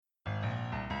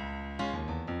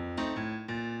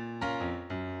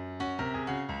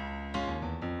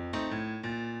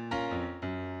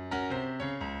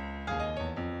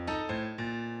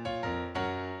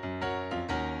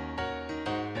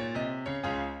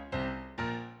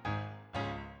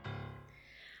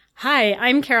Hi,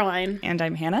 I'm Caroline. And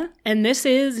I'm Hannah. And this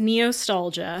is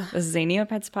Neostalgia. This is a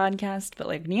Neopets podcast, but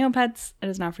like Neopets, it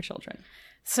is not for children.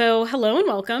 So, hello and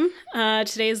welcome.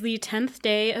 Today is the 10th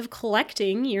day of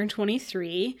collecting, year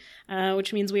 23,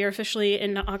 which means we are officially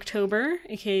in October,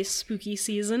 aka spooky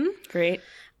season. Great.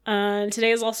 Today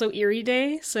is also Erie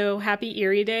Day, so happy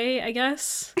Erie Day, I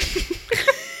guess.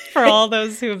 For all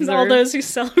those who observe. All those who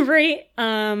celebrate.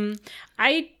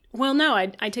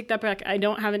 I take that back. I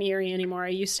don't have an Erie anymore. I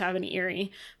used to have an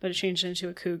Erie, but it changed into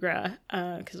a Cougar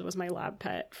because it was my lab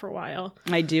pet for a while.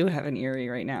 I do have an Erie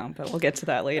right now, but we'll get to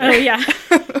that later. Oh, yeah.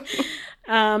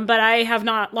 But I have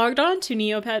not logged on to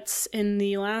Neopets in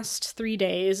the last 3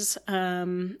 days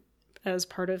as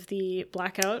part of the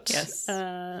blackout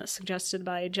suggested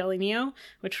by Jelly Neo,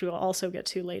 which we will also get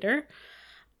to later.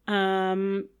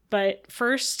 But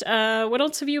first, what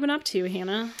else have you been up to,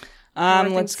 Hannah?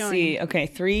 Let's see. Okay,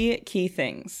 3 key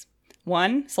things.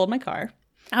 1, sold my car.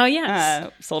 Oh, yes.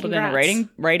 Sold Congrats. it in a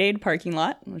Rite Aid parking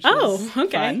lot, which was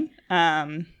okay.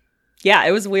 fun. Yeah,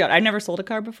 it was weird. I've never sold a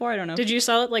car before. I don't know. Did you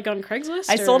sell it like on Craigslist?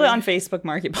 I sold it on Facebook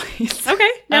Marketplace. Okay.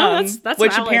 No, that's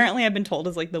which valid. Apparently I've been told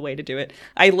is like the way to do it.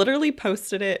 I literally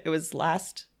posted it. It was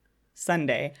last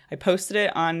Sunday. I posted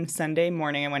it on Sunday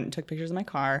morning. I went and took pictures of my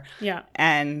car. Yeah.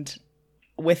 And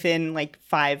within like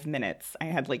 5 minutes, I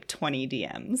had like 20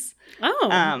 DMs. Oh,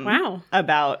 wow.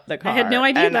 About the car. I had no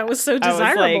idea that was so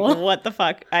desirable. I was like, what the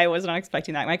fuck? I was not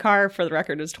expecting that. My car, for the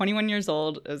record, was 21 years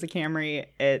old. It was a Camry.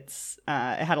 It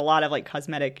had a lot of like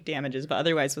cosmetic damages, but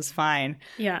otherwise was fine.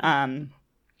 Yeah. I'm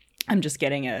just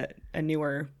getting a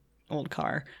newer old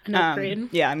car. An upgrade.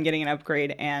 Yeah, I'm getting an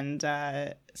upgrade. And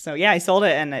so, yeah, I sold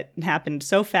it and it happened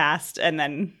so fast. And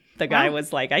then the guy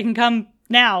was like, I can come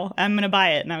now. I'm going to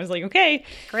buy it. And I was like, okay.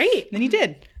 Great. And then he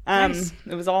did. Nice.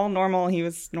 It was all normal. He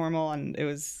was normal and it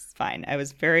was fine. I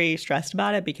was very stressed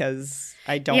about it because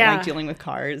I don't like dealing with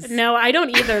cars. No, I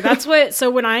don't either. That's what,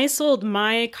 so when I sold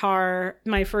my car,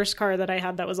 my first car that I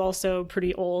had that was also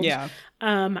pretty old. Yeah.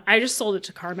 I just sold it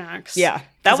to CarMax. Yeah.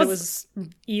 It was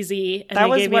easy. And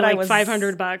they gave me like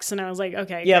 $500 and I was like,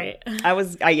 okay,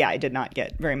 great. I did not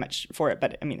get very much for it,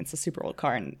 but I mean, it's a super old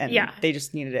car and they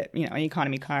just needed it, an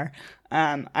economy car.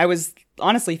 I was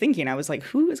honestly thinking, I was like,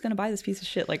 who is going to buy this piece of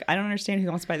shit? Like, I don't understand who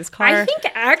wants to buy this car. I think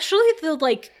actually the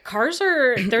like cars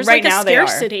are, there's right like a now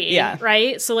scarcity, yeah.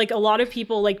 right? So like a lot of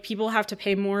people have to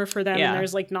pay more for them Yeah. and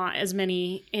there's like not as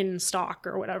many in stock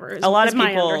or whatever. Is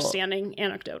my understanding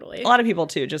anecdotally. A lot of people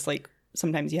too, just like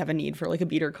sometimes you have a need for like a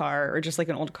beater car or just like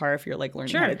an old car if you're like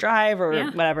learning how to drive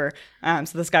or whatever.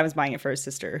 So this guy was buying it for his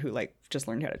sister who like just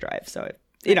learned how to drive. So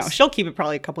she'll keep it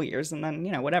probably a couple years and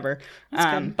then, whatever.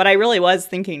 But I really was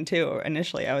thinking too,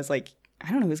 initially, I was like, I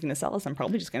don't know who's going to sell this. I'm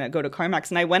probably just going to go to CarMax.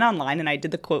 And I went online and I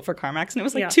did the quote for CarMax and it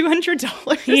was like $200.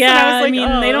 Yeah, I was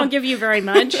like, they don't give you very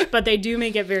much, but they do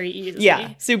make it very easy.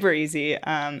 Yeah, super easy.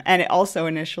 And it also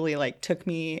initially like took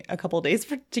me a couple of days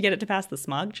to get it to pass the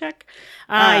smog check.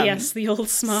 Yes, the old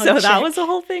smog check. So check. that was the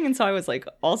whole thing. And so I was like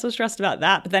also stressed about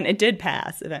that. But then it did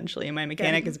pass eventually. My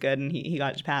mechanic is good and he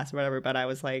got it to pass or whatever. But I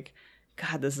was like,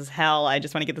 God, this is hell. I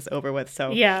just want to get this over with.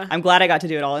 So I'm glad I got to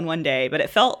do it all in one day. But it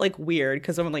felt like weird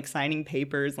because I'm like signing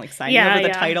papers, like signing over the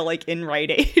title like in Rite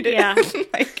Aid. Yeah.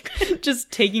 Like just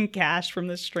taking cash from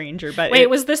this stranger. But wait,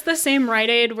 was this the same Rite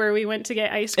Aid where we went to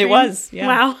get ice cream? It was. Yeah.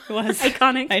 Wow. It was.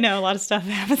 Iconic. I know a lot of stuff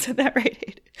happens at that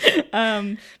Rite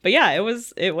Aid. But yeah,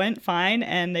 it went fine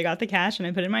and they got the cash and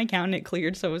I put it in my account and it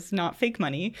cleared. So it was not fake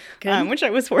money, which I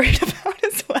was worried about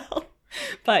as well.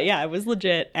 But yeah, it was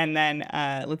legit. And then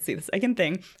let's see, the second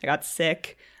thing, I got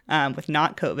sick with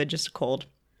not COVID, just a cold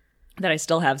that I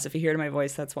still have. So if you hear it in my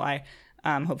voice, that's why.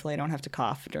 Hopefully I don't have to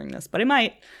cough during this, but I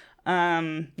might.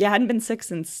 I hadn't been sick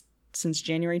since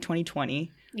January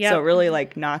 2020. So it really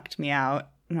like knocked me out.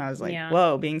 And I was like,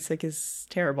 whoa, being sick is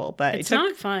terrible. But it's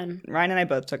not fun. Ryan and I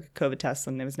both took a COVID test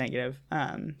and it was negative.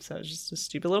 So it was just a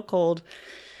stupid little cold.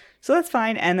 So that's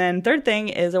fine. And then third thing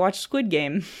is I watched Squid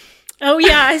Game. Oh,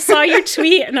 yeah. I saw your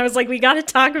tweet and I was like, we got to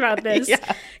talk about this.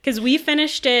 Because we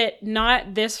finished it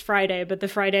not this Friday, but the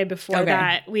Friday before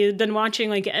that. We had been watching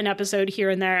like an episode here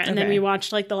and there. And then we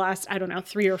watched like the last,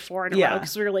 3 or 4 in a row.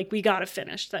 Because we were like, we got to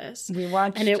finish this. We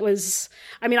watched. And it was,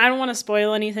 I don't want to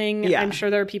spoil anything. Yeah. I'm sure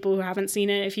there are people who haven't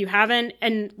seen it. If you haven't,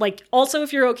 and like also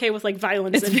if you're okay with like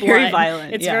violence and blood. It's very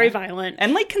violent. It's very violent.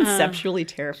 And like conceptually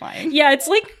terrifying. Yeah. It's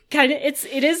like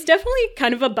it is definitely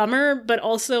kind of a bummer, but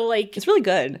also like. It's really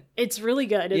good. It's really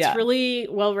good. It's really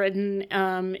well written.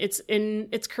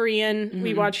 It's Korean. Mm-hmm.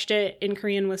 We watched it in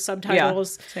Korean with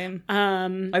subtitles. Yeah, same.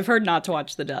 I've heard not to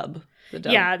watch the dub.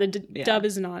 Yeah, the dub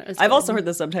is not as I've good. also heard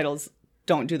the subtitles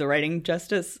don't do the writing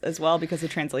justice as well because of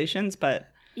translations, but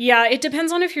Yeah, it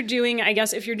depends on if you're doing, I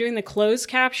guess, if you're doing the closed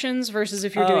captions versus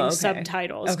if you're doing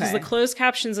subtitles. Because the closed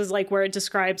captions is like where it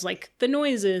describes like the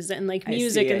noises and like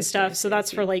music and stuff. So that's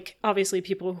for like obviously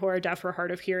people who are deaf or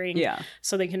hard of hearing. Yeah.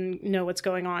 So they can know what's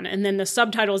going on. And then the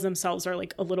subtitles themselves are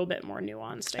like a little bit more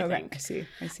nuanced, I think.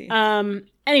 I see.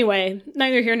 Anyway,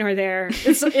 neither here nor there.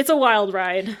 It's a wild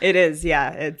ride. It is,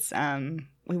 yeah. It's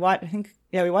we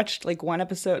watched like one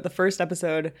episode, the first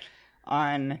episode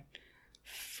on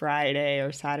Friday,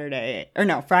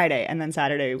 and then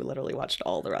Saturday we literally watched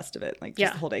all the rest of it, like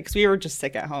just the whole day, because we were just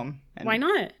sick at home. And why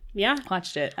not? Yeah,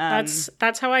 watched it.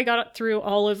 That's how I got through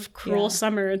all of Cruel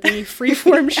Summer, the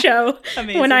Freeform show,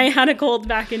 when I had a cold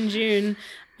back in June.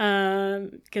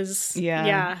 Because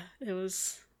it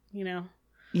was, you know.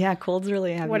 Yeah, colds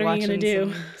really have. What are you gonna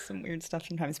do? Some weird stuff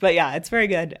sometimes, but yeah, it's very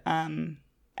good.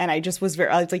 And I was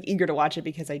like eager to watch it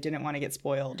because I didn't want to get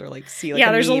spoiled or like see like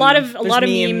there's a lot of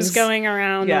memes going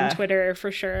around on Twitter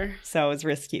for sure. So it was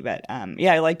risky, but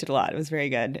I liked it a lot. It was very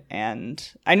good,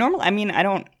 and I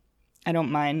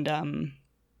don't mind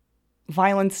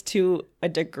violence to a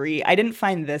degree. I didn't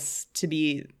find this to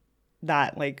be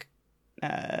that like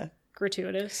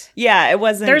gratuitous. Yeah, it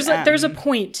wasn't. There's a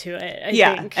point to it. I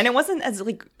think. And it wasn't as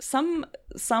like some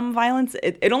violence.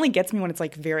 It only gets me when it's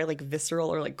like very like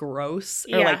visceral or like gross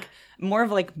or like more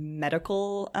of like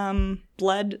medical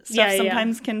blood stuff.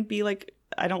 Sometimes can be like,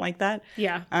 I don't like that.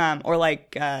 Yeah. Or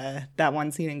like that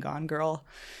one scene in Gone Girl.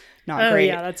 Not great.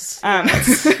 Yeah, that's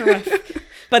rough.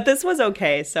 But this was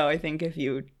okay. So I think if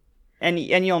you and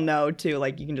you'll know too,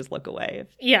 like you can just look away.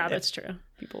 If that's true.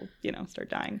 People,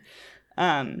 start dying.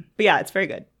 But yeah, it's very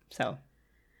good. So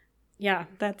yeah,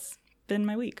 that's been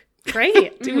my week.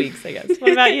 Great. 2 weeks, I guess.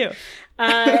 What about you?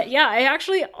 I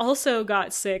actually also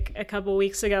got sick a couple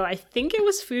weeks ago. I think it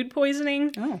was food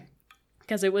poisoning. Oh.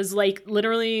 Because it was like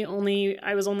literally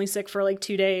I was only sick for like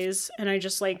 2 days, and I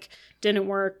just like didn't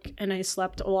work, and I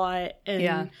slept a lot,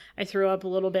 and I threw up a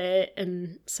little bit,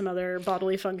 and some other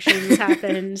bodily functions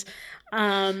happened.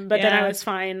 But then I was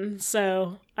fine.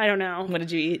 So I don't know. What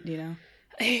did you eat? Do you know?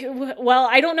 Well,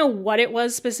 I don't know what it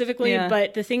was specifically,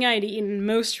 but the thing I'd eaten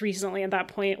most recently at that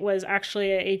point was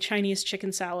actually a Chinese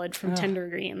chicken salad from Tender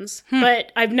Greens.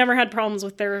 But I've never had problems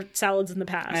with their salads in the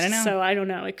past. I don't know. So I don't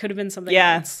know. It could have been something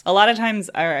else. A lot of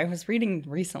times, I was reading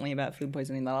recently about food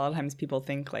poisoning that a lot of times people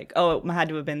think like, oh, it had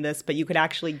to have been this, but you could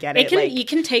actually get it. It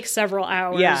can take several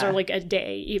hours or like a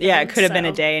day even. Yeah, it could have been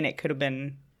a day, and it could have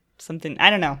been something. I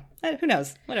don't know. Who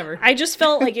knows? Whatever. I just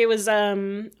felt like it was a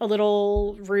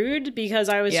little rude because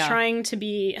I was trying to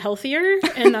be healthier,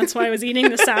 and that's why I was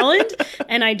eating the salad.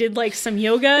 And I did like some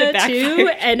yoga too,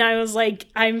 and I was like,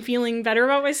 I'm feeling better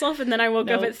about myself. And then I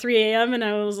woke up at 3 a.m. and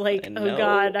I was like, oh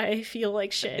God, I feel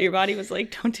like shit. Your body was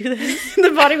like, don't do this.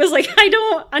 The body was like, I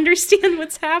don't understand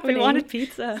what's happening. We wanted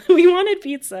pizza.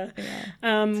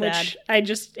 Yeah. Which I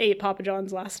just ate Papa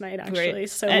John's last night actually. Great.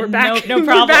 So and we're back. No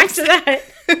we're back to that.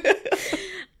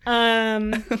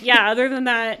 Other than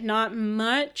that, not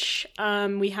much.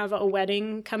 We have a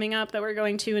wedding coming up that we're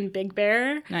going to in Big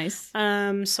Bear. Nice.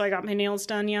 So I got my nails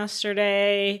done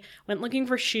yesterday, went looking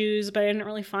for shoes, but I didn't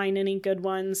really find any good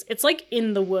ones. It's like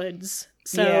in the woods.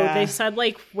 So they said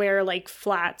like wear like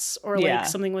flats or like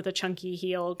something with a chunky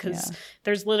heel, because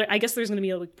there's I guess there's going to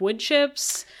be like wood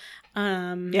chips. I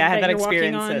had that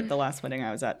experience at the last wedding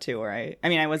I was at too, where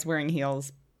I was wearing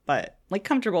heels, but like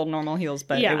comfortable normal heels,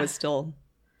 but it was still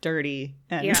dirty,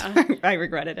 and I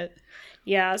regretted it.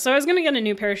 Yeah, so I was gonna get a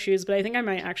new pair of shoes, but I think I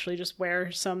might actually just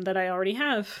wear some that I already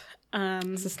have.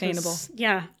 Sustainable.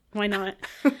 Yeah, why not?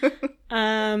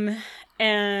 And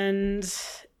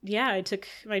I took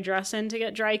my dress in to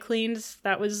get dry cleaned.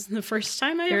 That was the first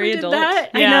time I ever did that.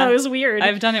 Yeah. I know, it was weird.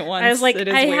 I've done it once. I was like,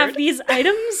 I have these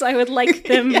items. I would like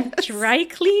them dry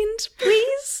cleaned,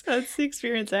 please. That's the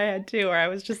experience I had too, where I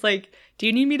was just like, do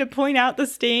you need me to point out the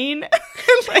stain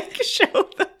and like show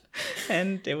them?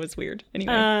 And it was weird.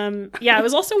 Anyway. It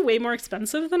was also way more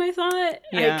expensive than I thought.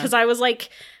 Because I was like,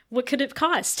 what could it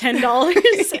cost? $10?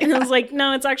 And I was like,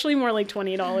 no, it's actually more like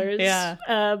 $20. Yeah.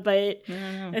 But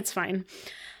it's fine.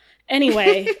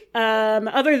 Anyway,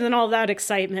 other than all that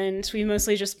excitement, we've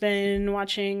mostly just been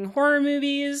watching horror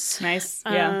movies. Nice.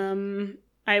 Yeah.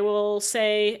 I will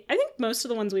say, I think most of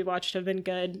the ones we watched have been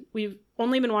good. We've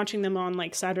only been watching them on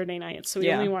like Saturday nights, so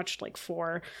we only watched like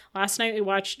 4. Last night we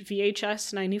watched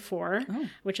VHS 94,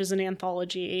 which is an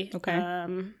anthology. Okay.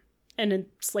 And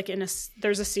it's like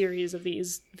there's a series of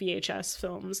these VHS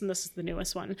films, and this is the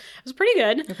newest one. It was pretty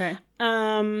good. Okay.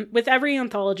 With every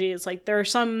anthology, it's like there are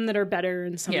some that are better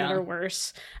and some that are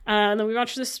worse. And then we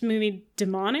watched this movie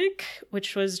Demonic,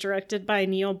 which was directed by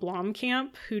Neil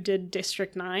Blomkamp, who did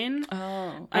District 9.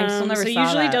 Oh, I still never so saw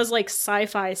usually that. does like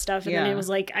sci-fi stuff, and then it was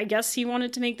like, I guess he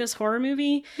wanted to make this horror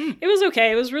movie. It was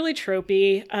okay. It was really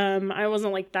tropey. I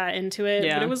wasn't like that into it,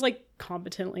 but it was like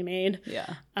competently made.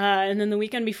 And then the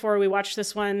weekend before, we watched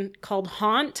this one called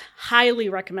Haunt. Highly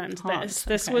recommend this.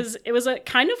 It was a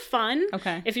kind of fun.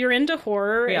 If you're into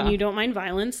horror and you don't mind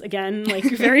violence, again, like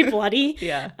very bloody.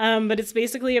 But it's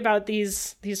basically about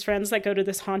these friends that go to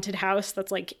this haunted house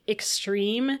that's like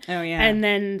extreme. And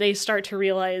then they start to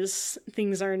realize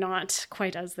things are not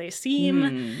quite as they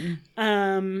seem.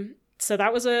 So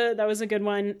that was a good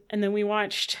one. And then we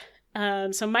watched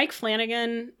so Mike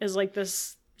Flanagan is like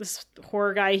this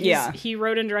horror guy. He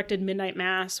wrote and directed Midnight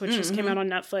Mass, which just came out on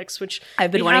Netflix, which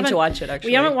I've been wanting to watch it, actually.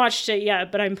 We haven't watched it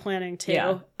yet, but I'm planning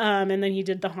to. And then he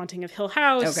did The Haunting of Hill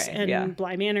House and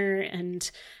Bly Manor, and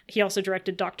he also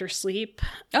directed Dr. Sleep.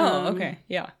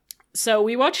 So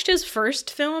we watched his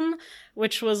first film,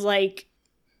 which was like,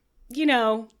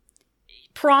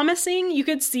 promising. You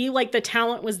could see like the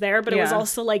talent was there, but it was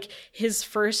also like his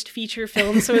first feature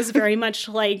film, so it was very much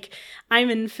like I'm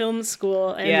in film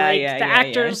school, and the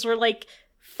actors were like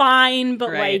fine,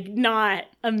 but like not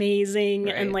amazing,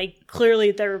 and like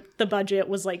clearly the budget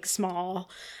was like small,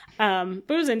 but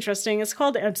it was interesting. It's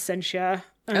called Absentia.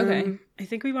 I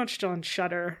think we watched it on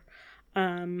Shudder,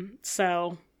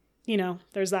 so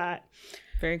there's that.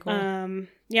 Very cool.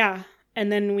 And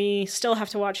then we still have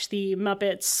to watch the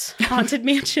Muppets Haunted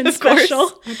Mansion special.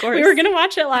 Of course. We were going to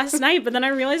watch it last night, but then I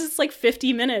realized it's like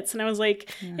 50 minutes. And I was like,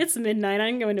 it's midnight.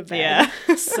 I'm going to bed.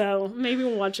 So maybe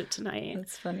we'll watch it tonight.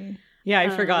 That's funny. Yeah, I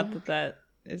forgot that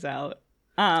is out.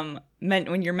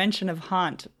 When your mention of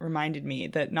Haunt reminded me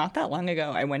that not that long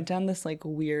ago, I went down this like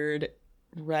weird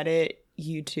Reddit,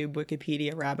 YouTube,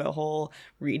 Wikipedia rabbit hole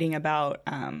reading about,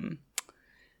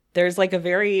 there's like a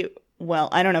very... Well,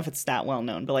 I don't know if it's that well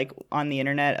known, but like on the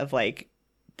internet of like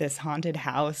this haunted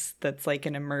house that's like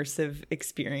an immersive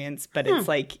experience, but it's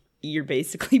like you're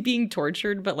basically being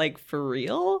tortured, but like for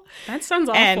real. That sounds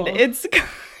awful. And it's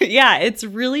it's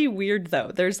really weird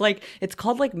though. There's like, it's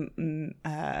called like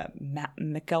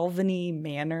McElveny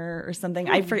Manor or something.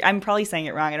 I'm probably saying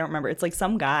it wrong. I don't remember. It's like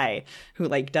some guy who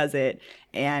like does it,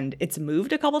 and it's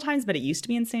moved a couple times, but it used to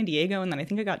be in San Diego, and then I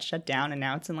think it got shut down, and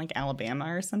now it's in like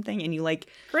Alabama or something. And you like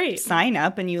sign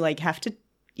up, and you like have to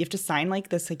sign like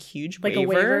this like huge like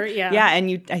waiver. A waiver,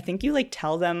 and I think you like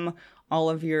tell them all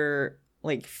of your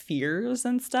like fears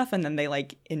and stuff, and then they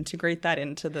like integrate that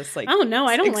into this like I don't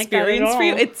like that at all. For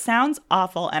you. It sounds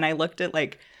awful. And I looked at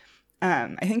like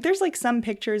I think there's like some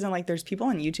pictures, and like there's people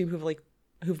on YouTube who've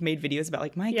made videos about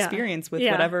like my experience with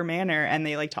whatever manor, and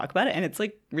they like talk about it, and it's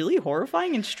like really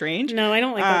horrifying and strange. No, I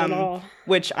don't like that at all.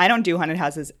 Which I don't do haunted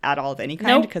houses at all of any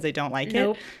kind because I don't like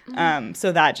it.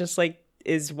 So that just like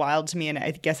is wild to me, and I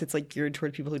guess it's like geared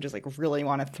toward people who just like really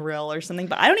want a thrill or something.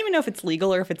 But I don't even know if it's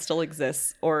legal or if it still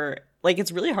exists, or like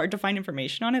it's really hard to find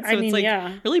information on it. So it's like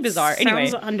really bizarre.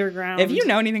 Sounds underground. If you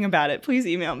know anything about it, please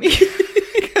email me.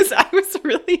 Because I was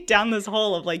really down this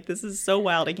hole of like, this is so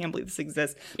wild, I can't believe this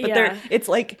exists. But it's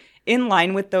like in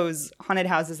line with those haunted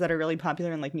houses that are really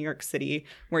popular in like New York City,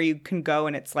 where you can go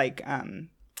and it's like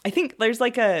I think there's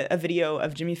like a video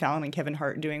of Jimmy Fallon and Kevin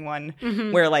Hart doing one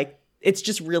where like it's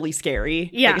just really scary.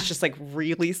 Like, it's just like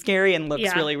really scary and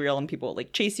looks really real, and people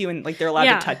like chase you, and like they're allowed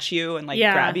to touch you and like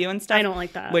grab you and stuff. I don't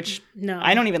like that. Which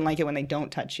I don't even like it when they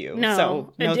don't touch you. No.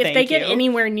 So if they get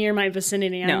anywhere near my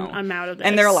vicinity, I'm out of this.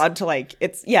 And they're allowed to like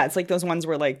it's like those ones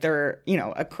where like they're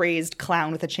a crazy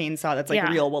clown with a chainsaw that's like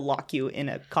real will lock you in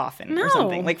a coffin or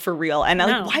something, like for real. And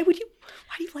I'm like, why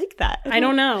do you like that? I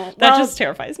don't know. That just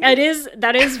terrifies me.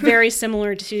 That is very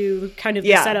similar to kind of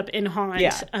the setup in Haunt.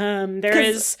 There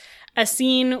is a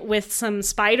scene with some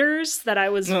spiders that I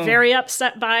was very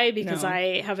upset by because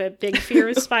I have a big fear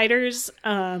of spiders.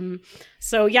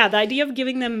 So the idea of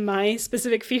giving them my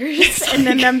specific fears and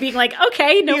then them being like,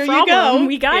 okay, no problem,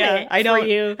 we got it. I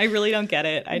really don't get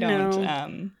it. I don't.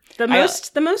 No.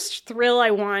 The most thrill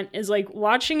I want is like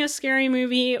watching a scary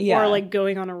movie or like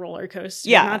going on a roller coaster.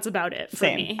 Yeah, and that's about it for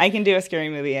me. I can do a scary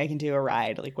movie, I can do a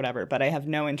ride, like whatever, but I have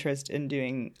no interest in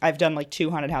doing. I've done like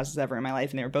 2 haunted houses ever in my life,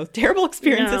 and they were both terrible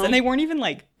experiences, and they weren't even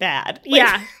like bad.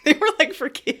 Like, they were like for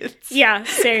kids. Yeah,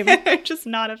 same. I'm just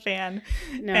not a fan.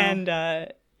 No. And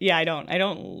I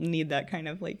don't need that kind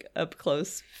of like up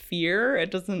close fear.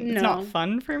 It's not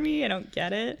fun for me. I don't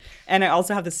get it. And I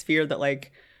also have this fear that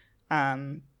like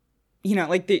you know,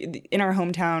 like in our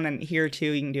hometown and here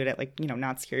too, you can do it at like, you know,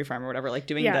 Knott's Scary Farm or whatever, like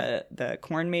doing the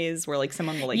corn maze where like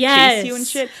someone will like chase you and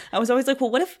shit. I was always like,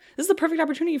 well, what if this is the perfect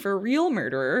opportunity for a real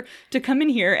murderer to come in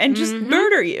here and just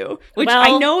murder you? Which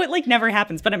I know it like never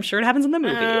happens, but I'm sure it happens in the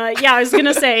movie. Yeah, I was going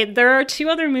to say there are 2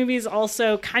 other movies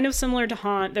also kind of similar to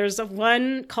Haunt. There's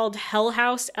one called Hell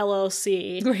House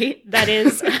LLC. Right. That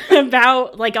is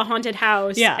about like a haunted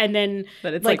house. Yeah. And then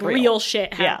but it's like real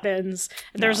shit happens.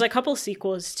 Yeah. There's a couple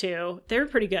sequels too. They're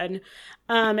pretty good.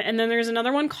 And then there's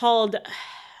another one called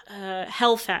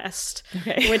Hellfest,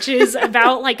 which is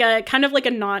about like a kind of like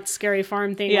a not scary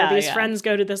farm thing where these friends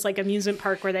go to this like amusement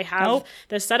park where they have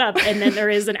this setup, and then there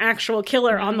is an actual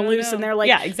killer on the loose, and they're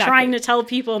like trying to tell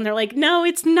people, and they're like, no,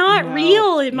 it's not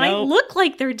real. It might look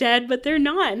like they're dead, but they're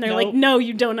not. And they're like, no,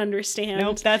 you don't understand.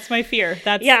 Nope, that's my fear.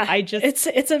 That's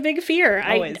it's a big fear.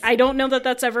 Always. I don't know that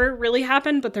that's ever really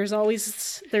happened, but there's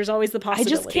always the possibility. I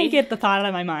just can't get the thought out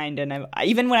of my mind, and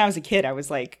even when I was a kid, I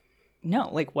was like, no,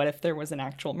 like, what if there was an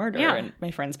actual murder? Yeah. And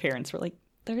my friend's parents were like,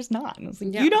 there's not. And I was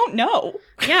like, you don't know.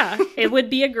 Yeah, it would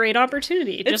be a great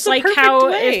opportunity. Just like how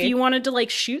if you wanted to, like,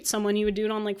 shoot someone, you would do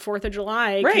it on, like, 4th of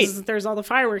July. Because there's all the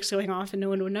fireworks going off and no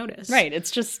one would notice. Right.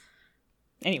 It's just...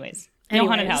 Anyways. No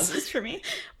haunted houses for me.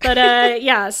 But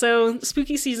yeah, so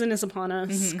spooky season is upon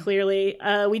us, clearly.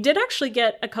 We did actually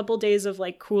get a couple days of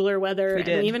like cooler weather, and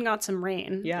we even got some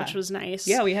rain, which was nice.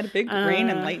 Yeah, we had a big rain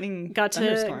and lightning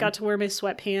thunderstorm. Got to wear my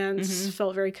sweatpants,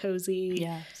 felt very cozy.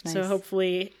 Yeah, it's nice. So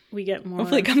hopefully we get more.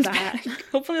 Hopefully it comes back.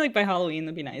 Hopefully like by Halloween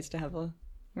it'd be nice to have a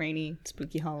rainy,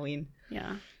 spooky Halloween.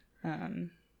 Yeah.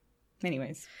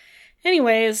 Anyways,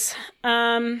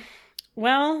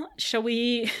 well, shall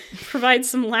we provide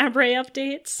some Labre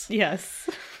updates? Yes.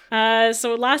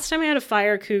 So last time I had a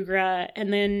fire Kugra,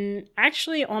 and then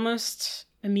actually almost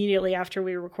immediately after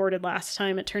we recorded last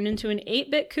time, it turned into an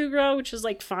 8-bit Kugra, which is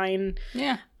like fine.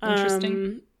 Yeah,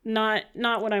 interesting. Not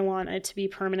what I want it to be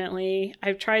permanently.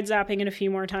 I've tried zapping it a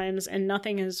few more times, and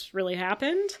nothing has really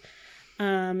happened.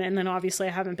 And then obviously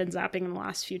I haven't been zapping in the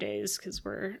last few days because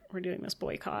we're doing this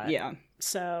boycott. Yeah.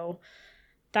 So...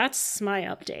 that's my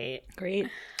update. Great.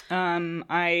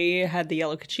 I had the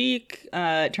yellow Kachik.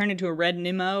 It turned into a red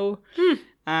Nimmo.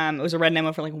 It was a red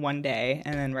Nimmo for like one day,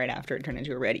 and then right after it turned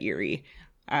into a red Eerie.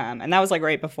 And that was like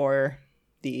right before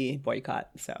the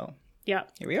boycott. So yeah,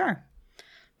 here we are.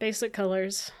 Basic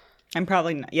colors. I'm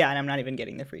probably not, and I'm not even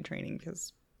getting the free training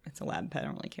because it's a lab pet. I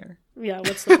don't really care. Yeah,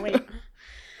 what's the point?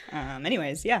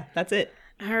 Anyways, yeah, that's it.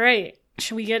 All right.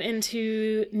 Should we get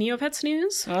into Neopets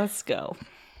news? Let's go.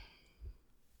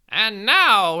 And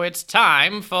now it's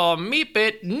time for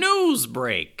Meep-It News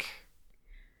Break.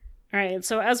 All right,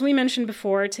 so as we mentioned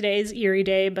before, today's Eerie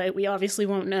Day, but we obviously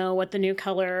won't know what the new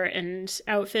color and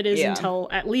outfit is until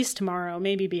at least tomorrow,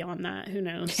 maybe beyond that. Who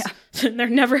knows? Yeah. They're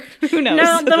never... Who knows?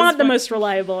 No, they're not the most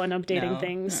reliable in updating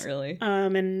things. Not really.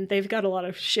 And they've got a lot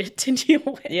of shit to deal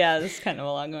with. Yeah, there's kind of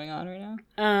a lot going on right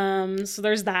now. So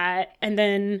there's that. And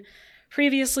then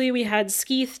previously we had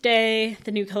Skeeth Day.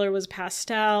 The new color was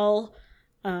Pastel.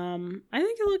 I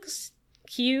think it looks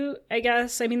cute, I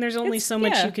guess. I mean, there's only so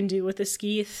much you can do with a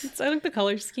Skeeth. I like the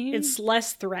color scheme. It's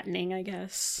less threatening, I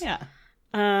guess. Yeah.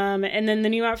 And then the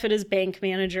new outfit is Bank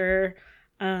Manager,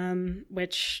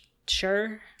 which,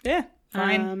 sure. Yeah,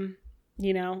 fine.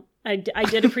 You know, I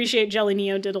did appreciate Jelly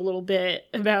Neo did a little bit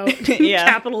about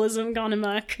capitalism gone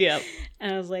amok. Yep.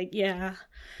 And I was like, yeah.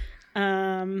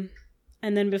 And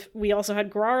then we also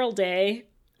had Grarl Day.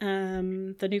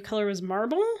 The new color was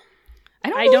Marble.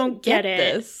 I don't get it.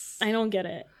 This. I don't get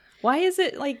it. Why is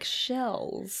it like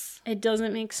shells? It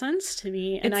doesn't make sense to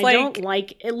me. And I don't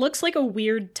like it. Looks like a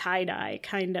weird tie-dye,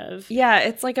 kind of. Yeah,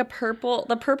 it's like a purple.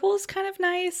 The purple is kind of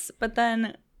nice, but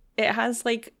then it has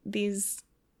like this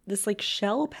like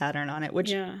shell pattern on it,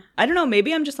 which I don't know.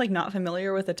 Maybe I'm just like not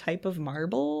familiar with a type of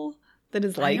marble that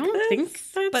is like this. I don't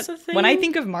think that's a thing. When I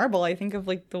think of marble, I think of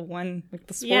like the one with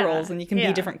the swirls and you can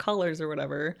be different colors or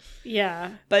whatever.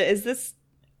 Yeah. But is this...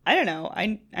 I don't know.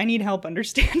 I need help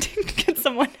understanding. Get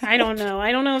someone help. I don't know.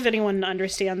 I don't know if anyone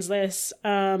understands this.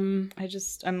 I'm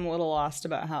a little lost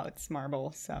about how it's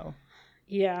marble, so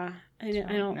yeah. I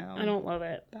don't love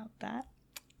it about that.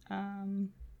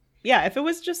 Yeah,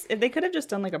 if they could have just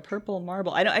done like a purple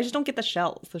marble. I just don't get the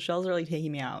shells. The shells are like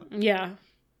taking me out. Yeah.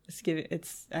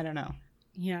 I don't know.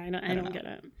 Yeah, I don't get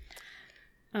it.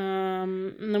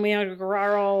 And then we had a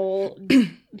Grarl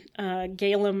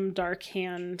Galem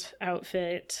Darkhand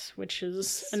outfit, which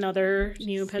is another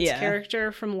Neopets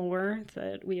character from lore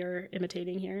that we are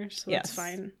imitating here, so that's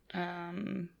fine.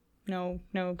 No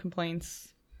complaints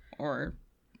or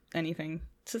anything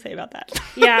to say about that.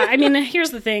 Yeah, I mean,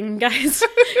 here's the thing, guys.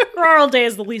 Rural Day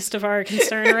is the least of our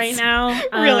concern right now.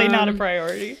 Really not a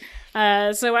priority.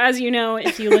 So as you know,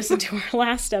 if you listen to our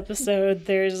last episode,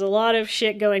 there's a lot of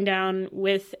shit going down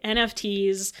with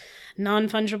NFTs,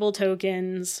 non-fungible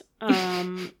tokens.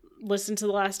 Listen to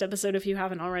the last episode if you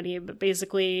haven't already, but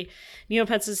basically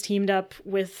Neopets has teamed up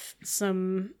with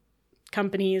some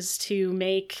companies to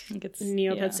make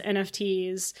Neopets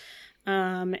NFTs.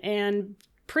 And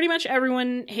pretty much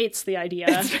everyone hates the idea.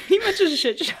 It's pretty much a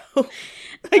shit show.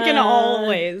 In all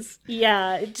ways.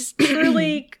 Yeah, it just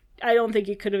truly, I don't think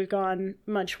it could have gone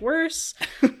much worse.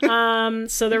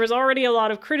 So there was already a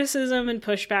lot of criticism and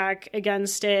pushback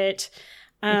against it.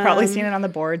 You've probably seen it on the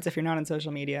boards if you're not on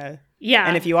social media. Yeah.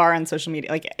 And if you are on social media,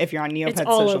 like if you're on Neopets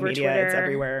social media, Twitter. It's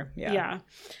everywhere. Yeah.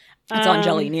 It's on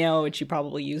Jelly Neo, which you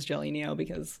probably use Jelly Neo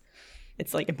because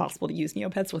it's like impossible to use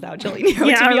Neopets without Jelly Neo, to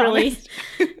be honest.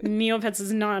 Neopets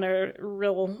is not a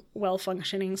real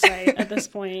well-functioning site at this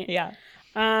point. Yeah.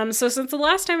 So since the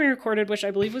last time we recorded, which I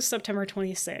believe was September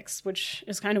 26th, which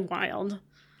is kind of wild.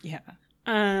 Yeah.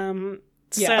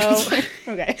 So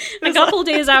okay. A couple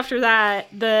days after that,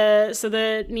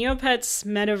 the Neopets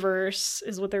Metaverse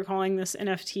is what they're calling this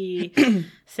NFT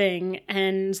thing,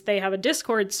 and they have a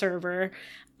Discord server.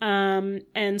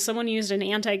 And someone used an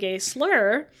anti-gay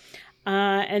slur.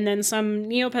 And then some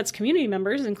Neopets community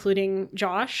members, including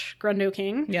Josh Grundo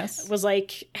King, was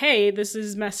like, hey, this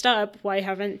is messed up. Why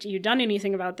haven't you done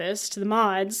anything about this to the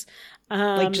mods?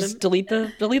 Just delete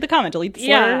the comment, delete the slur.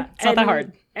 Yeah, it's not that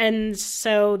hard. And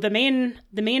so the main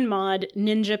mod,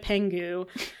 Ninja Pengu,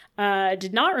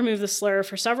 did not remove the slur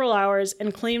for several hours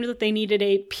and claimed that they needed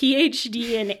a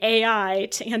PhD in AI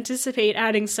to anticipate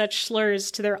adding such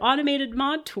slurs to their automated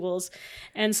mod tools,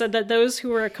 and said that those who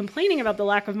were complaining about the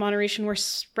lack of moderation were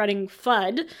spreading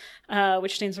FUD,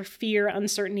 which stands for fear,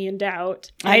 uncertainty, and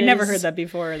doubt. I had never heard that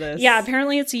before this. Yeah,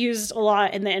 apparently it's used a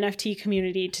lot in the NFT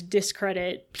community to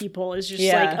discredit people. It's just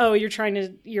like, oh, you're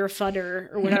a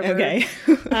FUDder or whatever. Okay.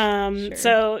 Sure.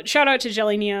 So shout out to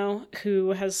Jelly Neo,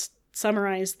 who has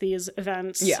summarized these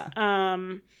events. Yeah.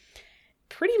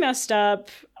 Pretty messed up.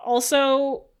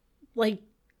 Also, like,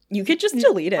 you could just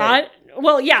delete it.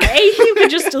 Well, yeah, A, you could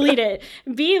just delete it.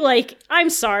 B, like, I'm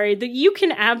sorry, that you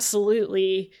can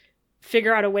absolutely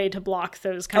figure out a way to block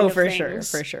those kind of things.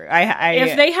 Oh, for sure.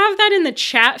 If they have that in the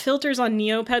chat filters on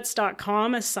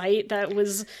neopets.com, a site that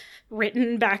was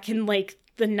written back in, like,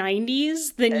 the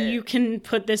 90s, then you can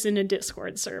put this in a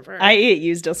Discord server. I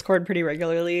use Discord pretty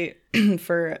regularly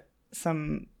for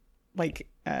some, like,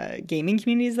 gaming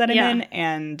communities that I'm in,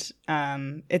 and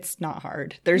it's not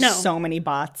hard. There's so many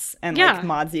bots and like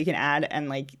mods that you can add, and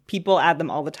like people add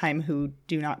them all the time who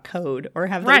do not code or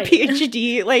have their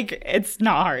PhD. Like, it's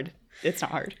not hard. It's not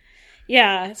hard.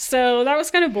 Yeah, so that was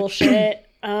kind of bullshit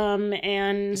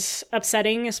and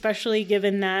upsetting, especially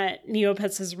given that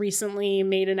Neopets has recently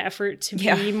made an effort to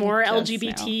be more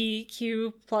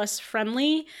LGBTQ plus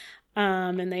friendly.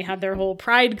 And they had their whole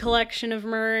Pride collection of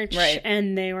merch,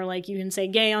 and they were like, you can say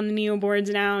gay on the Neo boards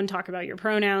now and talk about your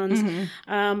pronouns.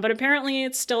 But apparently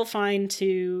it's still fine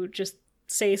to just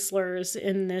say slurs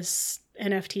in this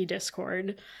NFT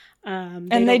Discord.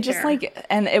 And they just care.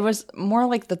 And it was more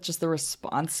like the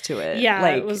response to it. Yeah,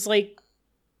 it was like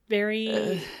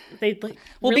very, they like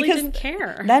really didn't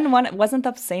care. Then wasn't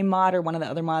the same mod or one of the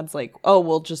other mods like, oh,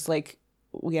 we'll just like,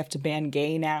 we have to ban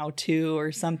gay now too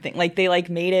or something. Like they like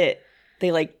made it,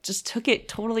 they like just took it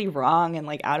totally wrong and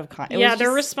like out of context. Yeah,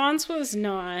 their response was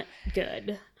not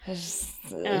good.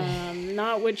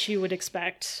 Not what you would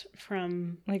expect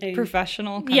from like a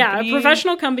professional company. Yeah, a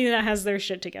professional company that has their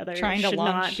shit together trying to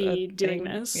launch not be doing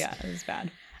this. Yeah, it was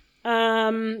bad.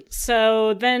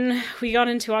 So then we got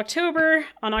into October.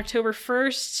 On October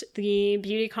 1st, the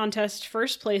beauty contest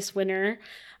first place winner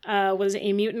was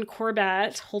a mutant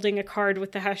Corbat holding a card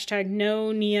with the hashtag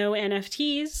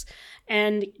 #NoNeoNFTs.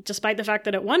 And despite the fact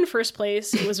that it won first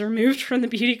place, it was removed from the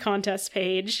beauty contest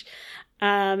page.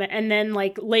 And then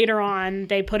like later on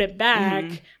they put it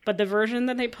back, but the version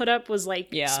that they put up was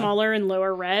like smaller and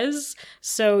lower res.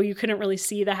 So you couldn't really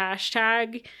see the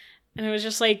hashtag. And it was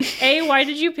just like, A, why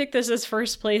did you pick this as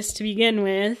first place to begin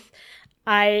with?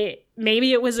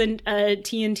 Maybe it was a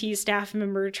TNT staff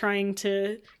member trying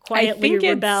to quietly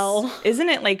rebel. Isn't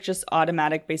it like just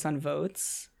automatic based on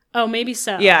votes? Oh, maybe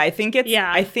so. Yeah, I think it's.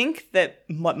 Yeah. I think that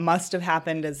what must have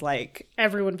happened is like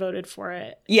everyone voted for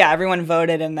it. Yeah, everyone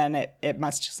voted, and then it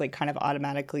must just like kind of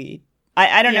automatically.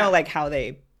 I don't know like how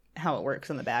it works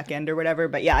on the back end or whatever,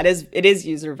 but yeah, it is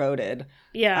user voted.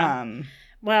 Yeah.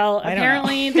 Well,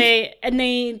 apparently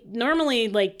they normally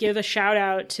like give a shout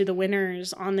out to the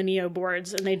winners on the Neo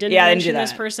boards, and they didn't mention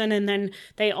this person. And then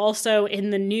they also, in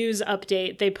the news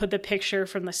update, they put the picture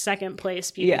from the second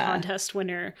place beauty contest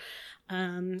winner.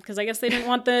 Because I guess they didn't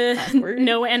want the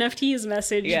no NFTs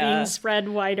message being spread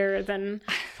wider than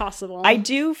possible. I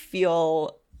do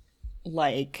feel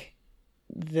like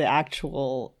the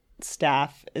actual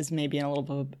staff is maybe in a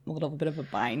little bit of a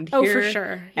bind here. Oh, for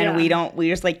sure. And we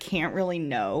just like can't really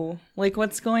know like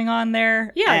what's going on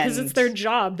there. Yeah, because it's their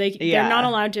job. They're not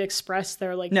allowed to express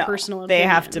their like personal opinions. They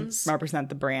have to represent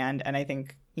the brand. And I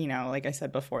think, you know, like I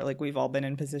said before, like we've all been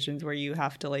in positions where you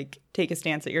have to like take a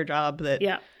stance at your job that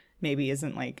maybe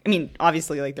isn't like, I mean,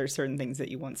 obviously like there's certain things that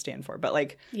you won't stand for, but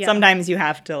like sometimes you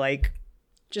have to like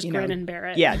just grin and bear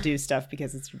it. Yeah, do stuff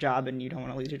because it's your job and you don't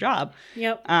want to lose your job.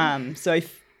 Yep. So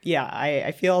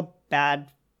I feel bad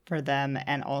for them,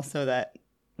 and also that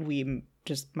we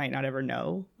just might not ever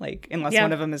know, like, unless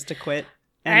one of them is to quit.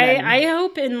 And I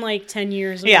hope in like 10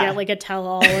 years we get like a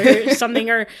tell-all or something,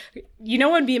 or you know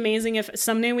what would be amazing if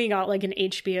someday we got like an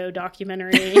HBO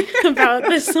documentary about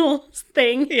this whole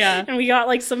thing. Yeah. And we got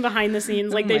like some behind the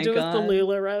scenes like they do with the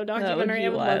LuLaRoe documentary. I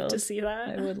would love to see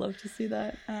that. I would love to see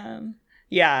that.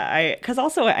 Because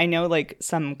also I know like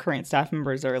some current staff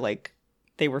members are like,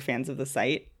 they were fans of the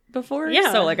site before.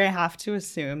 Yeah. So like I have to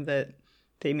assume that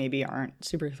they maybe aren't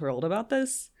super thrilled about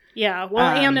this. Yeah. Well,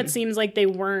 and it seems like they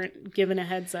weren't given a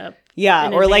heads up.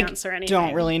 Yeah. Or like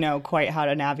don't really know quite how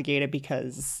to navigate it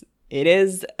because it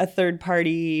is a third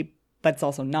party, but it's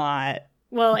also not.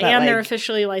 Well, and like, they're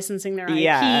officially licensing their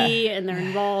IP and they're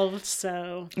involved.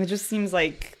 So it just seems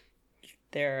like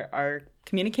there are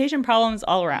communication problems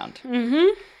all around.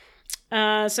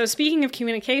 Mm-hmm. So speaking of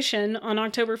communication, on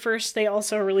October 1st, they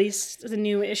also released the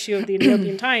new issue of the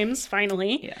Ethiopian Times,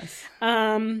 finally. Yes.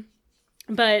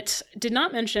 But did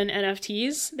not mention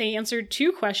NFTs. They answered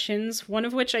 2 questions, one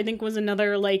of which I think was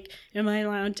another, like, am I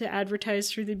allowed to advertise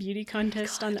through the beauty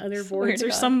contest on other boards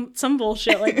or some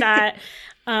bullshit like that.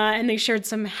 And they shared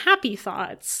some happy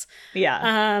thoughts.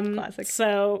 Yeah, classic.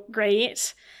 So,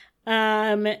 great.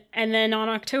 And then on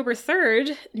October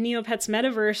 3rd, Neopets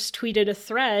Metaverse tweeted a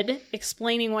thread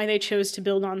explaining why they chose to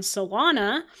build on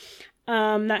Solana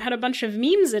that had a bunch of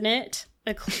memes in it,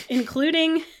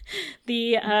 including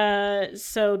the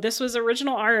so this was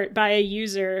original art by a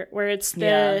user where it's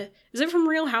the is it from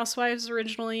Real Housewives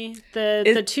originally?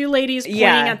 The 2 ladies pointing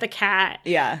at the cat.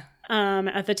 Yeah.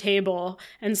 At the table,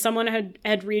 and someone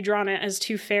had redrawn it as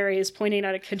 2 fairies pointing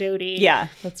at a Cadoti. Yeah,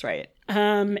 that's right.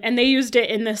 And they used it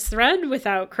in this thread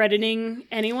without crediting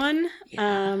anyone,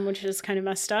 which is kind of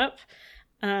messed up.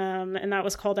 And that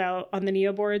was called out on the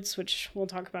Neo boards, which we'll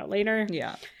talk about later.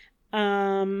 Yeah.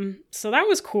 So that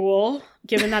was cool,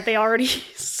 given that they already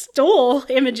stole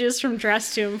images from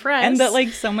Dress to Impress. And that, like,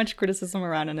 so much criticism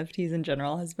around NFTs in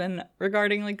general has been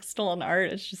regarding, like, stolen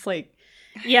art. It's just, like...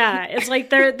 Yeah, it's like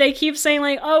they keep saying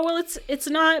like, oh, well, it's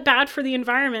not bad for the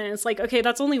environment. It's like, okay,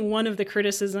 that's only one of the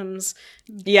criticisms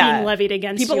being levied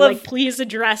against people you. Like, please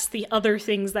address the other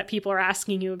things that people are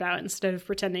asking you about instead of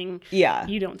pretending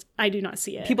you don't. I do not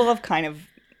see it. People have kind of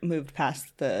moved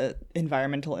past the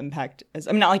environmental impact.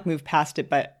 Not like moved past it,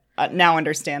 but now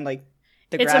understand like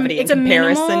the gravity in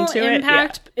comparison to it.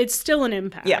 Impact. Yeah. It's still an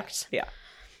impact. Yeah.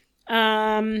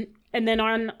 And then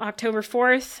on October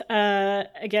 4th,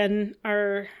 again,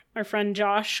 our friend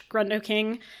Josh Grundo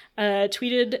King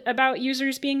tweeted about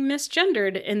users being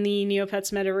misgendered in the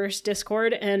Neopets Metaverse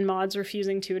Discord and mods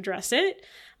refusing to address it,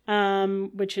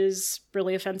 which is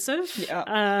really offensive. Yeah.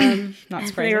 Not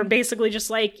surprising. They were basically just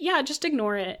like, just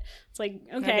ignore it. It's like,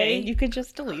 okay. You could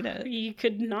just delete it. You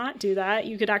could not do that.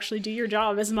 You could actually do your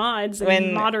job as mods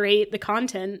and moderate the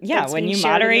content. Yeah, when you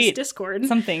moderate Discord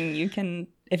something, you can...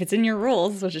 If it's in your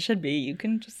rules, which it should be, you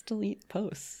can just delete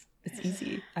posts. It's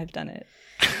easy. I've done it.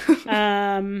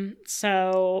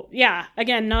 So, yeah,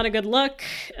 again, not a good look.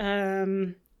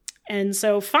 And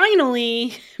so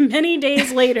finally, many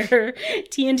days later,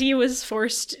 TNT was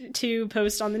forced to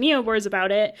post on the Neo boards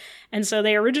about it. And so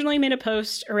they originally made a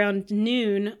post around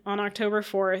noon on October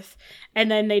 4th. And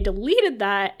then they deleted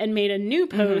that and made a new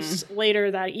post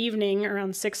later that evening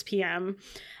around 6 p.m.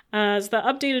 So the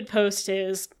updated post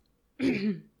is...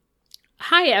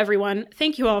 Hi, everyone.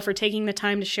 Thank you all for taking the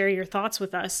time to share your thoughts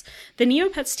with us. The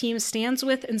Neopets team stands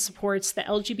with and supports the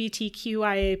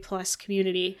LGBTQIA+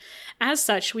 community. As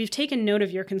such, we've taken note of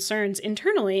your concerns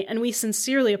internally, and we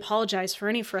sincerely apologize for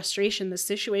any frustration this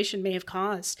situation may have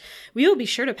caused. We will be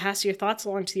sure to pass your thoughts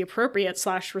along to the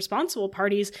appropriate/responsible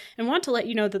parties and want to let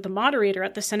you know that the moderator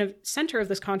at the center of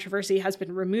this controversy has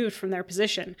been removed from their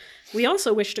position. We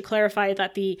also wish to clarify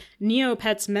that the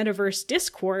Neopets Metaverse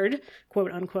Discord,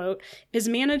 quote unquote, is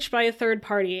managed by a third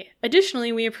party.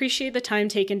 Additionally, we appreciate the time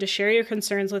taken to share your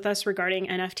concerns with us regarding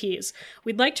NFTs.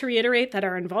 We'd like to reiterate that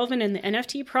our involvement in the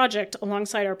NFT project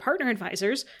alongside our partner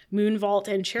advisors, Moonvault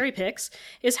and Cherrypix,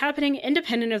 is happening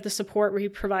independent of the support we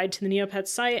provide to the Neopets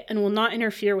site and will not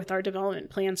interfere with our development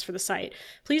plans for the site.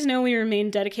 Please know we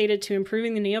remain dedicated to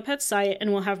improving the Neopets site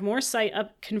and will have more site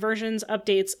conversions,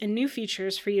 updates, and new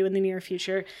features for you in the near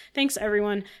future. Thanks,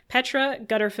 everyone. Petra,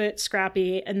 Gutterfoot,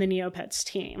 Scrappy, and the Neopets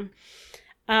team.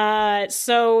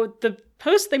 So the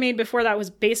post they made before that was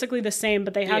basically the same,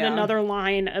 but they had another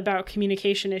line about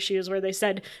communication issues where they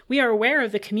said, "We are aware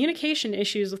of the communication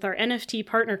issues with our NFT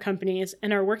partner companies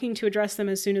and are working to address them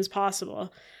as soon as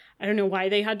possible." I don't know why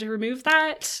they had to remove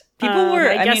that.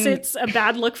 I guess it's a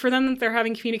bad look for them that they're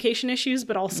having communication issues,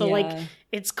 but also like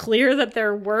it's clear that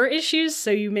there were issues, so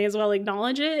you may as well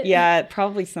acknowledge it. Yeah,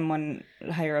 probably someone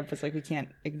higher up was like, we can't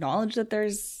acknowledge that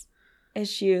there's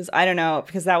issues. I don't know,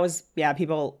 because that was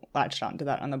people latched onto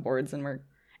that on the boards and were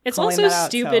it's also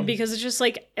stupid because it's just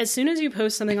like as soon as you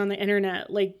post something on the internet,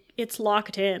 like it's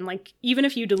locked in. Like even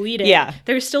if you delete it,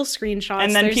 there's still screenshots,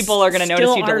 and then people are going to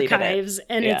notice you deleted archives,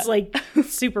 and it's like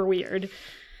super weird.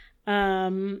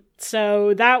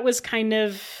 So that was kind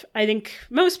of, I think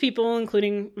most people,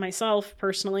 including myself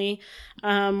personally,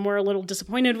 were a little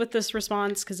disappointed with this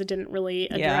response because it didn't really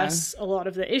address a lot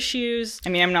of the issues. I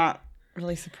mean, I'm not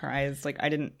really surprised. Like I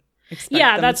didn't expect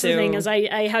them that's to. The thing is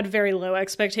I had very low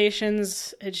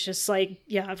expectations. It's just like,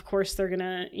 of course they're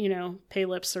gonna, pay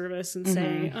lip service and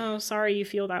say, oh, sorry you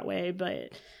feel that way,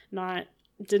 but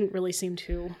didn't really seem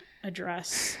to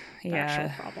address actual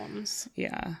problems.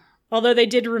 Yeah. Although they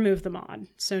did remove the mod.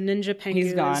 So Ninja Pengu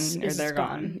he's gone, or they're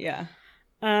gone. Yeah.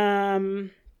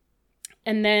 And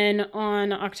then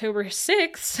on October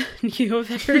 6th,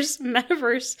 Neopets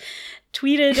Metaverse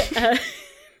tweeted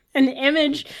an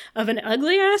image of an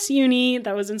ugly ass uni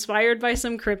that was inspired by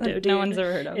some crypto dude. No one's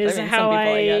ever heard of. Is how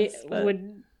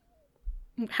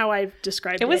how I've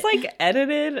described it. It was like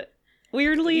edited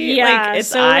weirdly. Like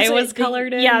its eye was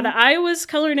colored in. Yeah, the eye was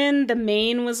colored in. The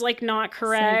mane was like not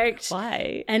correct. Like,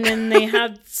 why? And then they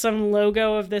had some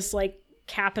logo of this like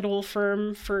capital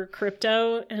firm for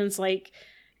crypto, and it's like,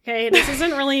 okay, this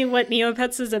isn't really what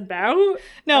Neopets is about.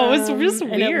 No, it was just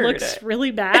and weird. It looks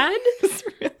really bad. It's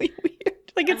really weird.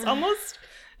 Like, it's almost,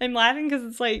 I'm laughing because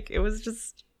it's like, it was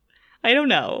just, I don't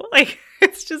know. Like,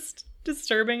 it's just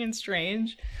disturbing and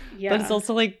strange. Yeah. But it's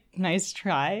also like, nice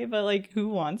try. But like, who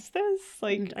wants this?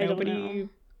 Like, nobody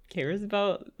cares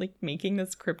about like making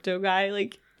this crypto guy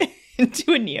like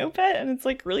into a Neopet. And it's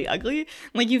like really ugly.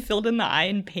 Like, you filled in the eye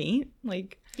in paint.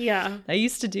 Like, I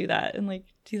used to do that in like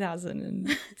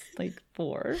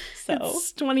 2004. So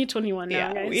it's 2021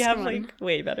 now, guys. We have like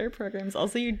way better programs.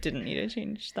 Also, you didn't need to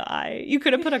change the eye. You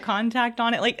could have put a contact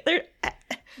on it. Like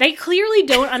they clearly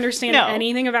don't understand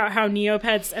anything about how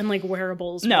Neopets and like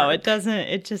wearables work. It doesn't.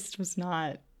 It just was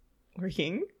not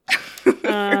working.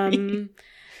 And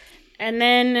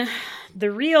then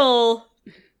the real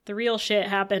shit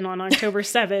happened on October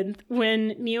 7th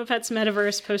when Neopets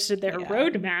Metaverse posted their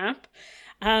roadmap.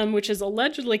 Which is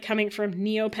allegedly coming from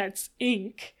Neopets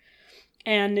Inc.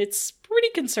 And it's pretty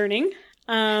concerning.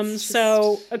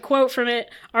 So a quote from it,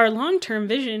 "Our long-term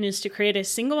vision is to create a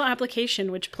single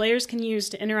application which players can use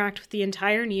to interact with the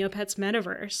entire Neopets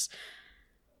metaverse."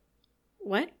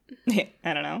 What? I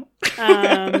don't know.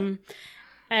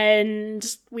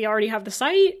 And we already have the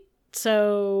site,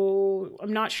 so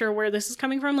I'm not sure where this is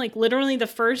coming from. Like literally the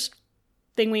first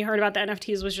thing we heard about the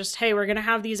NFTs was just, hey, we're going to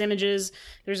have these images.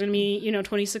 There's going to be,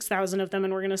 26,000 of them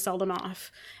and we're going to sell them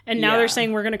off. And now they're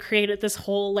saying we're going to create this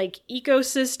whole like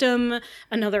ecosystem,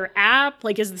 another app.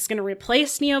 Like, is this going to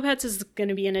replace Neopets? Is it going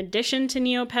to be an addition to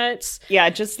Neopets? Yeah,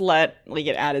 it just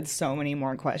it added so many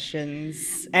more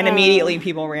questions. And immediately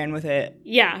people ran with it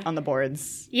on the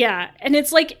boards. Yeah. And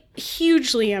it's like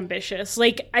hugely ambitious.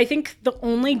 Like, I think the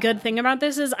only good thing about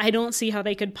this is I don't see how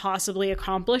they could possibly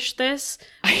accomplish this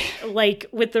like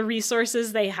with the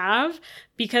resources they have,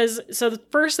 because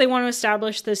first they want to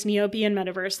establish this Neopian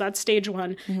metaverse. That's stage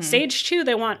 1. Stage 2,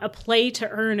 they want a play to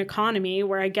earn economy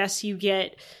where I guess you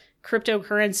get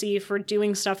cryptocurrency for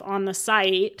doing stuff on the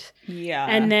site. Yeah.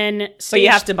 And then but you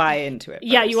have to buy into it first.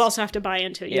 Yeah, you also have to buy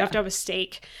into it. You have to have a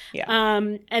stake. Yeah.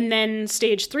 And then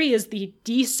stage 3 is the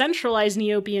decentralized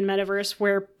Neopian metaverse,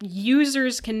 where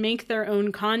users can make their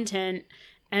own content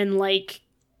and like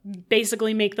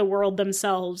basically make the world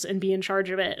themselves and be in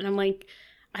charge of it. And I'm like,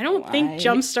 I don't think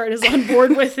Jumpstart is on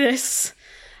board with this.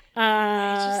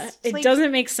 It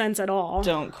doesn't make sense at all.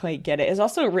 Don't quite get it. It's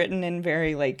also written in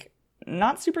very like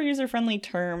not super user-friendly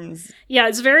terms. Yeah,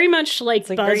 it's very much like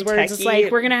buzzwords. It's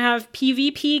like, we're going to have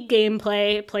PvP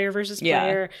gameplay, player versus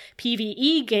player,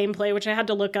 PvE gameplay, which I had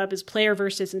to look up, is player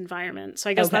versus environment. So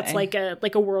I guess that's like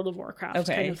a World of Warcraft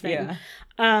kind of thing.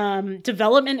 Yeah.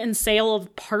 Development and sale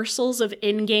of parcels of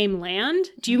in-game land.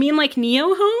 Do you mean like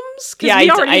Neo Homes? Because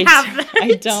we already have that.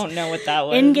 I don't know what that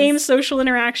was. In-game social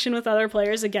interaction with other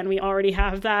players. Again, we already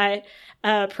have that.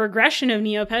 Progression of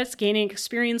Neopets, gaining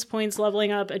experience points,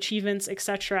 leveling up, achievements,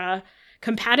 etc.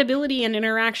 Compatibility and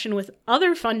interaction with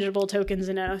other fungible tokens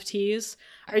and NFTs.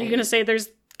 Are you going to say there's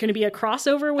going to be a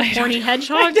crossover with horny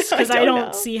hedgehogs? Because I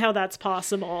don't see how that's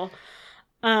possible.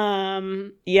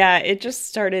 Yeah, it just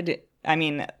started. I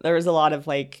mean, there was a lot of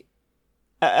like,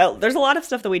 there's a lot of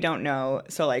stuff that we don't know.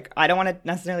 So like, I don't want to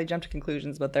necessarily jump to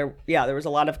conclusions, but there was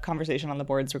a lot of conversation on the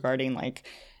boards regarding like,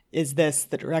 is this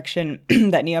the direction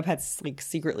that Neopets like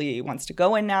secretly wants to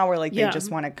go in now, where like they just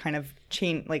want to kind of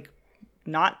change, like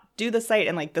not do the site,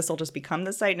 and like this will just become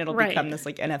the site and it'll become this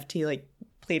like NFT like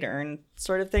play to earn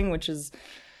sort of thing, which is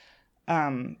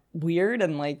weird.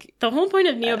 And like the whole point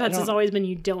of Neopets has always been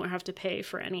you don't have to pay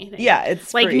for anything. Yeah,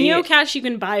 it's like free. Neocash you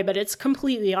can buy, but it's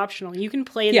completely optional. You can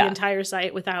play the entire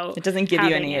site without it doesn't give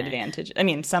you any advantage. I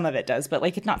mean, some of it does, but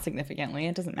like it's not significantly.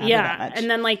 It doesn't matter that much. And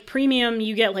then like premium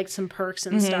you get like some perks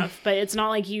and stuff, but it's not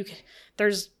like you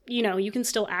can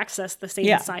still access the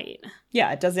same site.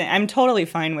 Yeah, it doesn't. I'm totally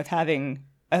fine with having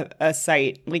a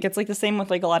site. Like it's like the same with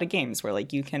like a lot of games where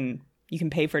like you can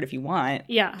pay for it if you want,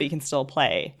 but you can still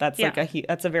play. That's like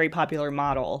that's a very popular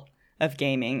model of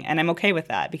gaming, and I'm okay with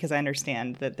that because I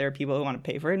understand that there are people who want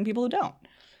to pay for it and people who don't.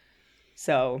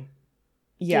 So,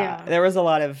 there was a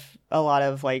lot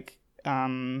of like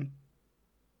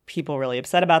people really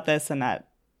upset about this, and that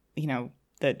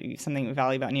that something we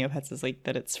value about Neopets is like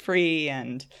that it's free,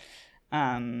 and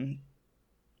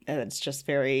it's just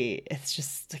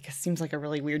like it seems like a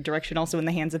really weird direction also in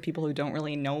the hands of people who don't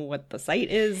really know what the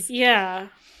site is. Yeah.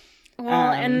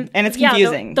 Well, and it's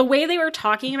confusing. The way they were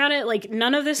talking about it, like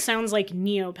none of this sounds like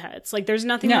Neopets. Like there's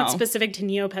nothing that's specific to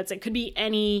Neopets. It could be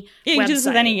any website. You can just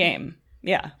with any game.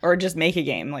 Yeah. Or just make a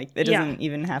game. Like it doesn't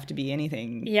even have to be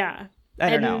anything. Yeah.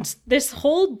 I don't know. This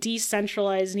whole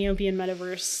decentralized Neopian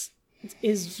metaverse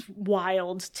is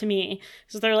wild to me.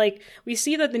 So they're like, we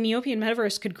see that the Neopian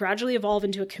metaverse could gradually evolve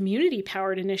into a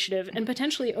community-powered initiative and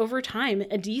potentially over time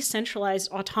a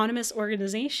decentralized autonomous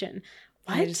organization.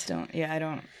 What? I just don't. Yeah, I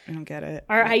don't get it.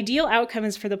 Our ideal outcome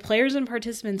is for the players and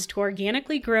participants to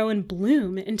organically grow and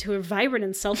bloom into a vibrant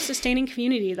and self-sustaining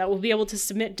community that will be able to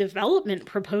submit development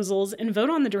proposals and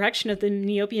vote on the direction of the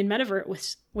Neopian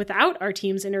metaverse without our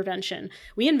team's intervention.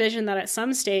 We envision that at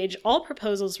some stage, all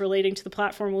proposals relating to the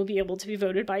platform will be able to be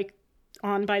voted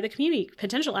on by the community.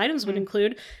 Potential items would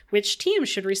include which teams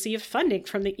should receive funding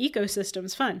from the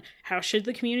ecosystems fund, how should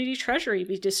the community treasury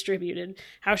be distributed,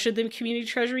 how should the community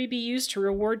treasury be used to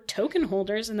reward token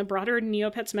holders in the broader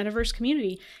Neopets metaverse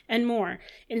community, and more.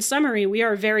 In summary, we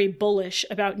are very bullish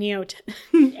about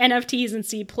NFTs and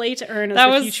see play to earn as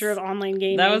the future of online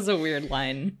gaming. That was a weird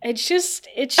line.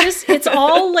 It's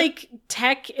all like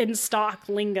tech and stock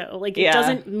lingo. Like it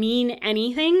doesn't mean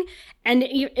anything. And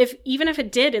even if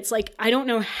it did, it's like, I don't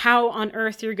know how on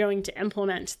earth you're going to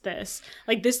implement this.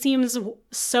 Like, this seems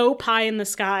so pie in the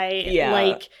sky. Yeah.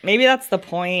 Like, maybe that's the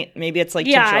point. Maybe it's like,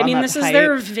 this is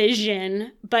their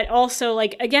vision. But also,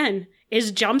 like, again,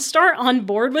 is Jumpstart on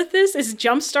board with this? Is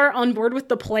Jumpstart on board with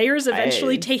the players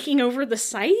eventually taking over the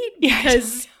site?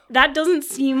 Because that doesn't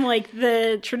seem like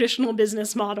the traditional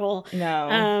business model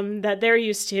that they're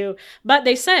used to. But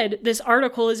they said this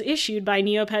article is issued by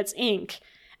Neopets Inc.,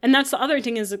 and that's the other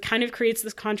thing, is it kind of creates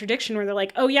this contradiction where they're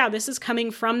like, oh yeah, this is coming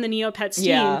from the Neopets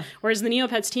team. Whereas the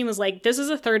Neopets team is like, this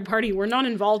is a third party. We're not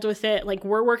involved with it. Like,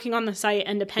 we're working on the site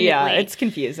independently. Yeah, it's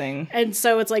confusing. And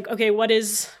so it's like, okay, what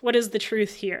is the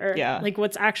truth here? Yeah. Like,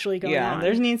 what's actually going on? Yeah,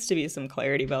 there needs to be some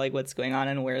clarity about like what's going on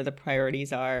and where the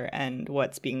priorities are and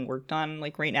what's being worked on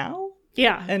like right now.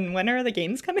 Yeah. And when are the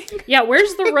games coming? Yeah,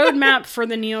 where's the roadmap for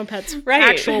the Neopets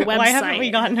actual website? Why haven't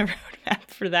we gotten a roadmap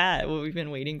for that? What we've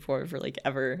been waiting for like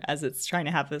ever, as it's trying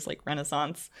to have this like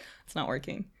renaissance. It's not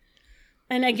working.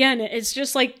 And again, it's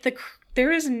just like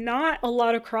there is not a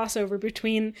lot of crossover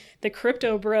between the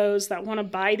crypto bros that want to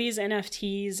buy these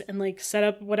NFTs and like set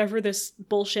up whatever this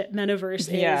bullshit metaverse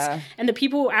is, and the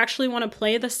people who actually want to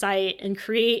play the site and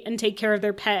create and take care of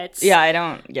their pets. Yeah, I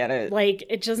don't get it. Like,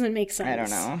 it doesn't make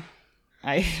sense. I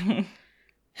don't know.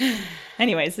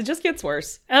 Anyways, it just gets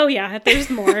worse. Oh yeah, there's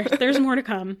more. There's more to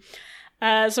come.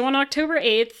 So on October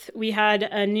 8th, we had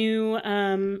a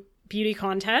new beauty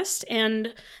contest,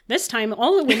 and this time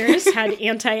all the winners had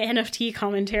anti-NFT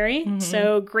commentary.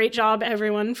 So great job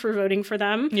everyone for voting for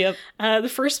them. Yep. The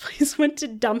first place went to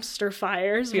Dumpster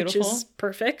Fires, which is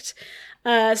perfect.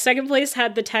 Second place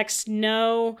had the text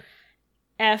no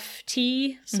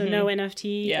FT, so no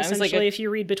NFT. Yeah, essentially, like if you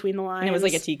read between the lines. And it was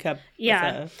like a teacup.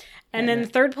 Yeah. And then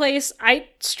third place, I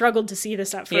struggled to see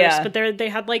this at first, but they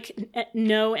had like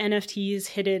no NFTs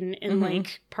hidden in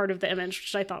like part of the image,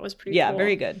 which I thought was pretty cool. Yeah,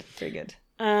 very good. Very good.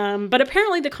 But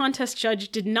apparently the contest judge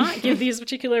did not give these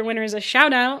particular winners a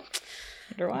shout out.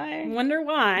 Wonder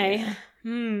why.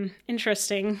 Yeah.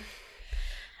 Interesting.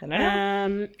 I don't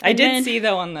know. I did see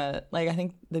though on the, like, I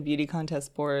think the beauty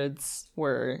contest boards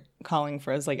were calling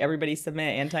for us, like, everybody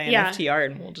submit anti-NFT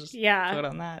art and we'll just vote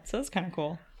on that. So that's kind of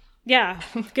cool. Yeah,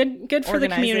 good for the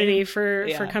community for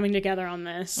coming together on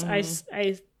this.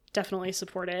 I definitely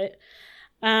support it.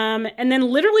 And then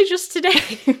literally just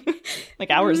today,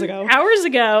 like hours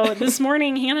ago, this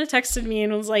morning, Hannah texted me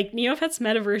and was like, Neopets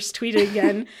Metaverse tweeted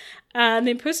again.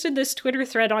 They posted this Twitter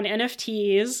thread on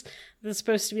NFTs that's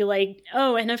supposed to be like,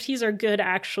 oh, NFTs are good,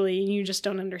 actually. You just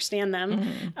don't understand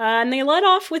them. And they led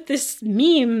off with this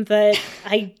meme that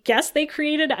I guess they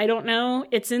created. I don't know.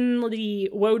 It's in the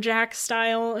Wojak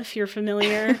style, if you're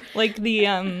familiar. Like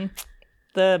the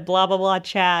blah, blah, blah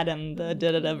Chad and the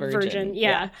da-da-da version.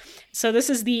 Yeah. So this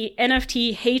is the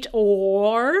NFT hate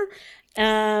or...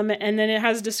 and then it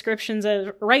has descriptions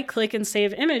of right click and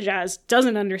save image as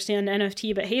doesn't understand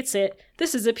NFT but hates it.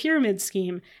 This is a pyramid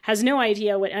scheme. Has no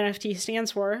idea what NFT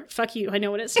stands for. Fuck you, I know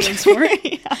what it stands for.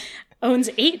 Owns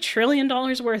 $8 trillion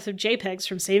worth of JPEGs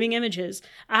from saving images.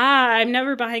 I'm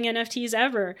never buying NFTs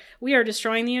ever. We are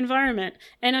destroying the environment.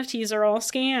 NFTs are all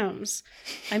scams.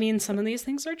 I mean, some of these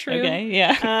things are true. Okay,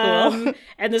 yeah, cool.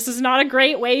 And this is not a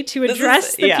great way to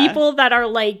address the people that are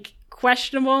like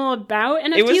questionable about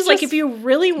NFTs. Like, if you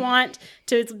really want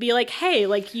to be like, hey,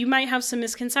 like, you might have some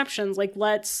misconceptions, like,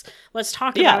 let's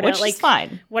talk about which it, like, is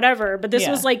fine, whatever. But this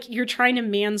was like, you're trying to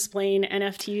mansplain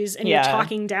NFTs and you're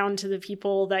talking down to the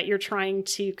people that you're trying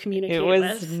to communicate with.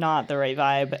 It was not the right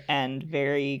vibe and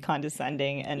very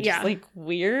condescending and just like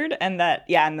weird. And that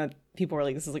and the people were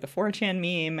like, this is like a 4chan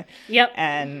meme. Yep.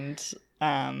 And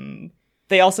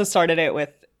they also started it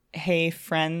with hey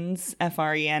friends,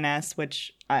 FRENS,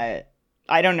 which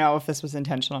I don't know if this was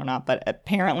intentional or not, but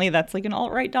apparently that's like an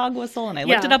alt-right dog whistle. And I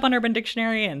looked it up on Urban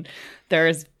Dictionary, and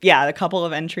there's a couple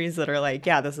of entries that are like,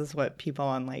 this is what people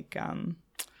on like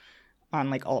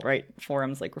alt-right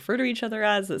forums like refer to each other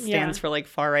as. It stands for like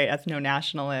far-right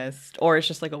ethno-nationalist, or it's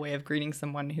just like a way of greeting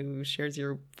someone who shares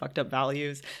your fucked up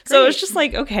values. Great. So it's just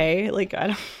like, okay, like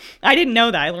I didn't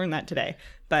know that. I learned that today.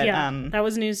 But that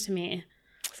was news to me.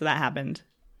 So that happened.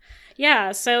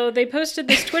 Yeah, so they posted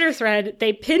this Twitter thread,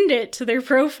 they pinned it to their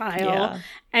profile,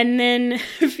 and then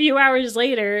a few hours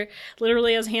later,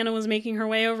 literally as Hannah was making her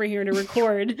way over here to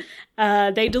record,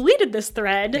 they deleted this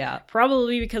thread,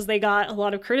 probably because they got a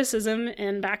lot of criticism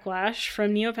and backlash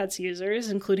from Neopets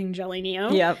users, including Jelly Neo.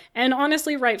 Yep. And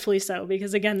honestly, rightfully so,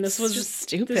 because again, this was just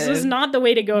stupid. This was not the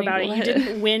way to go about it. You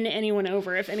didn't win anyone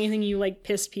over. If anything, you like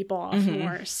pissed people off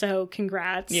more. So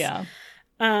congrats. Yeah.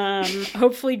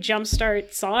 Hopefully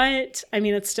Jumpstart saw it. I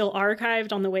mean, it's still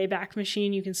archived on the Wayback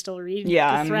Machine. You can still read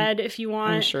the thread if you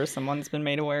want. I'm sure someone's been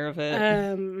made aware of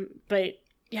it. But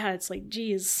yeah, it's like,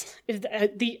 geez,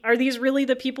 are these really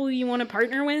the people you want to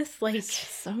partner with? Like, it's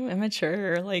so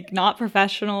immature, like not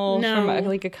professional from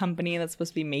like a company that's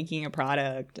supposed to be making a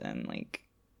product, and like,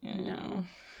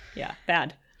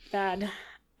 bad.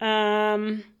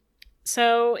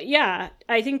 So,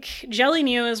 I think Jelly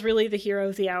Neo is really the hero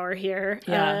of the hour here.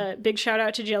 Big shout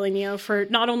out to Jelly Neo for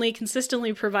not only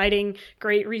consistently providing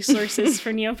great resources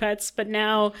for Neopets, but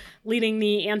now leading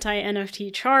the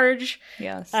anti-NFT charge.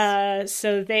 Yes.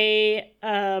 So they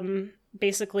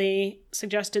basically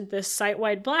suggested this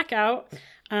site-wide blackout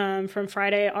from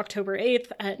Friday, October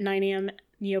 8th at 9 a.m.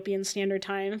 Neopian Standard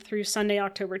Time through Sunday,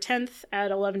 October 10th at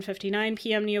 11:59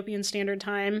 p.m. Neopian Standard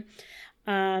Time.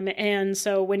 And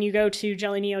so when you go to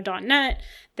jellyneo.net,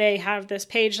 they have this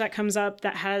page that comes up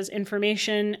that has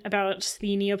information about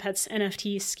the Neopets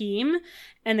NFT scheme,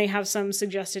 and they have some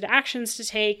suggested actions to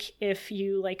take if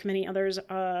you, like many others,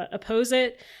 oppose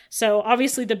it. So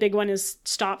obviously the big one is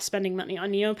stop spending money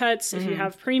on Neopets. If you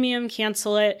have premium,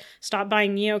 cancel it. Stop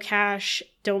buying Neocash.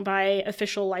 Don't buy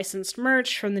official licensed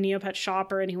merch from the Neopet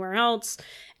shop or anywhere else.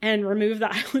 And remove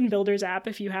the Island Builders app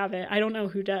if you have it. I don't know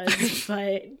who does,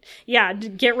 but yeah,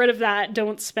 get rid of that.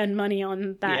 Don't spend money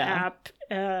on that app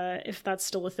if that's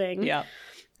still a thing. Yeah.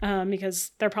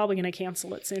 Because they're probably going to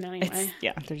cancel it soon anyway.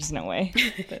 There's no way.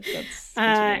 That's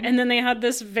and then they had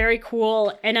this very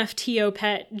cool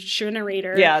NFTopet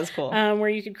generator. Yeah, it's cool. Where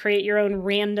you could create your own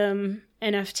random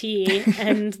NFT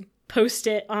and post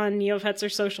it on Neopets or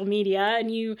social media,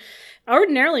 and you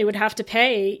ordinarily would have to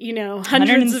pay,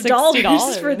 hundreds of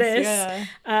dollars for this.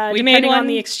 Yeah. We made one on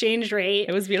the exchange rate.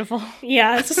 It was beautiful.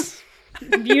 Yeah, it's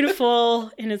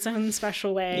beautiful in its own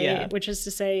special way, which is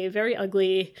to say very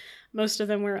ugly. Most of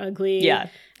them were ugly. Yeah,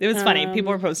 it was funny.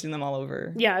 People were posting them all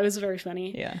over. Yeah, it was very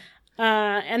funny. Yeah.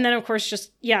 And then, of course,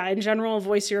 just, in general,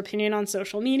 voice your opinion on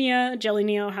social media. Jelly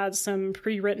Neo had some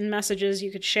pre-written messages you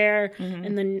could share,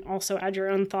 and then also add your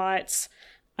own thoughts.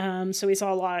 So we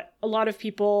saw a lot of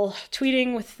people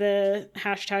tweeting with the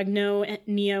hashtag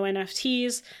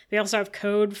 #NeoNFTs. They also have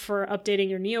code for updating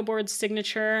your Neoboard's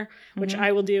signature, which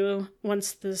I will do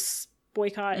once this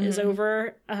boycott is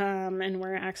over, and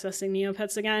we're accessing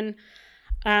Neopets again.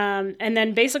 And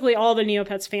then basically all the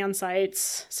Neopets fan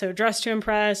sites, so Dress to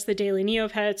Impress, the Daily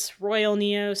Neopets, Royal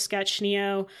Neo, Sketch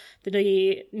Neo,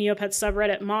 the Neopets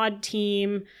subreddit mod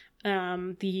team,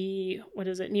 the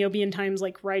Neobian Times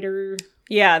writer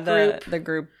group. the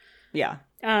group,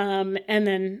 and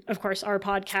then of course our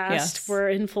podcast, we're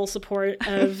in full support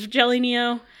of Jelly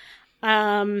Neo.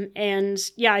 And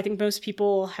I think most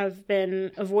people have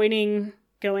been avoiding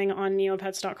going on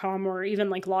neopets.com or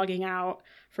even logging out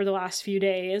for the last few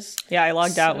days. Yeah, I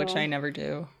logged out, which I never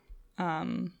do.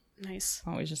 Nice.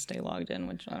 I always just stay logged in,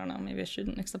 which I don't know, maybe I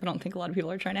shouldn't, except I don't think a lot of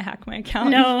people are trying to hack my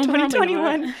account in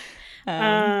 2021.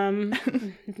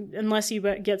 Unless you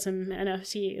get some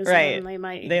NFTs, right?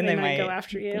 Then they might go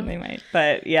after you. They might.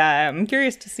 But yeah, I'm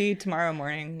curious to see tomorrow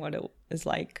morning what it is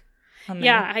like.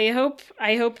 I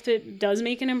hope it does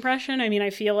make an impression. I mean, I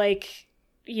feel like,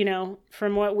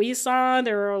 from what we saw,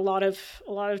 there were a lot of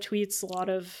tweets, a lot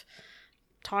of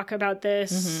talk about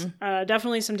this.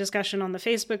 Definitely some discussion on the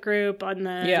Facebook group, on the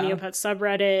Neopets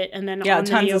subreddit, and then on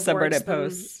tons the of subreddit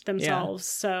posts themselves.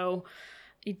 So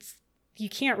you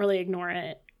can't really ignore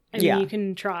it. I mean, you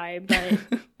can try, but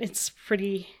it's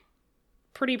pretty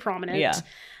prominent. Yeah.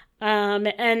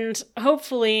 And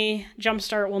hopefully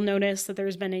Jumpstart will notice that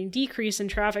there's been a decrease in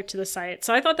traffic to the site.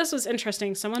 So I thought this was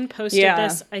interesting. Someone posted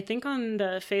this, I think, on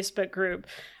the Facebook group,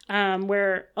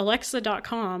 where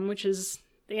Alexa.com, which is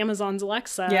Amazon's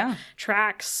Alexa,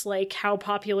 tracks how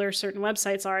popular certain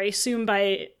websites are, I assume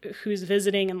by who's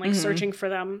visiting and searching for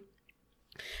them.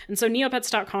 And so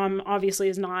Neopets.com obviously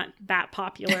is not that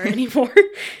popular anymore.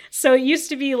 So it used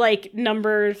to be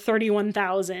number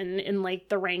 31,000 in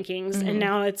the rankings. And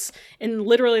now it's, in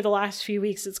literally the last few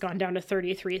weeks, it's gone down to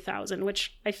 33,000,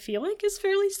 which I feel is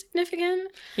fairly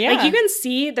significant. Yeah. You can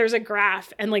see there's a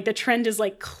graph and the trend is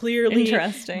clearly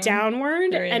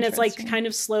downward. Very and it's kind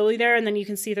of slowly there. And then you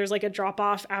can see there's a drop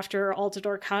off after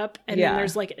Altador Cup. And then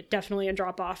there's definitely a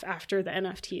drop off after the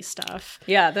NFT stuff.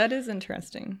 Yeah, that is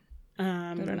interesting.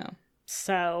 I don't know.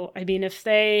 So, I mean, if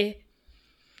they,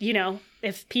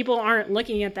 if people aren't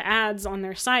looking at the ads on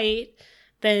their site,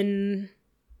 then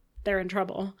they're in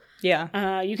trouble.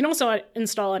 Yeah. You can also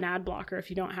install an ad blocker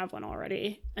if you don't have one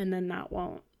already. And then that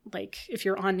won't, if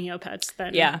you're on Neopets,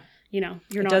 then, you're not viewing the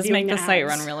ads. It does make the site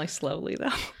run really slowly, though.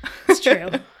 It's true.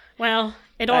 Well,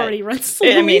 it already runs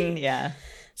slowly. I mean, yeah.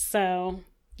 So,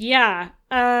 yeah.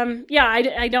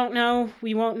 I don't know.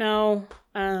 We won't know.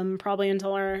 Probably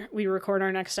until we record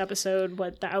our next episode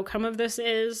what the outcome of this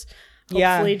is.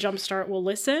 Hopefully Jumpstart will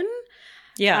listen.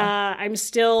 I'm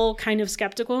still kind of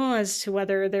skeptical as to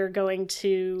whether they're going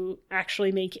to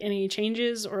actually make any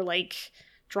changes or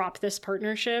drop this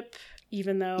partnership,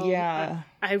 even though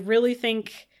I really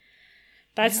think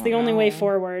that's the only way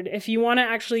forward. If you want to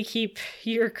actually keep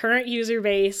your current user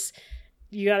base,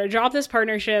 you got to drop this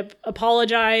partnership,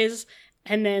 apologize,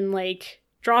 and then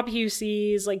drop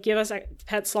UCs, give us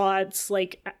pet slots,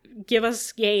 give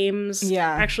us games,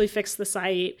 actually fix the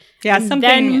site. Yeah, and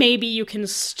then maybe you can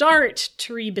start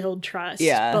to rebuild trust.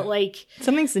 Yeah. But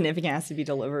something significant has to be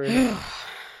delivered.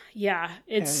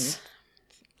 It's... And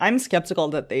I'm skeptical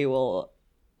that they will...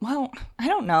 Well, I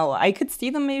don't know. I could see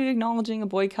them maybe acknowledging a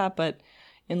boycott, but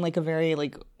in like a very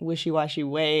like wishy-washy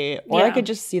way, or I could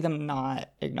just see them not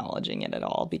acknowledging it at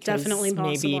all, because definitely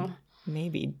possible.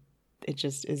 maybe it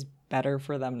just is better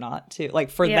for them not to, like,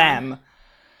 for them.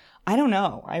 I don't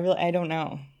know. I don't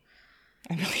know.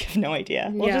 I really have no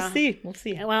idea. We'll just see. We'll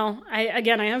see. Well, I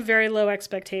have very low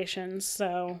expectations,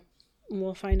 so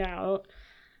we'll find out.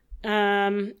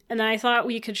 And then I thought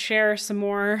we could share some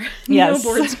more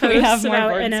Neoboards posts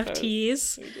about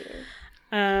NFTs. We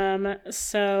do.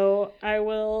 So I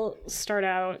will start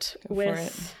out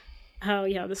with, oh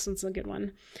yeah, this one's a good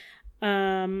one.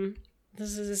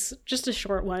 This is just a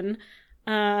short one.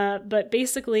 But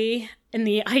basically in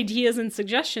the ideas and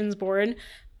suggestions board,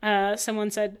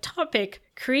 someone said, topic,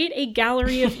 create a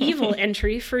gallery of evil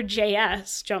entry for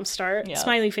JS, Jumpstart,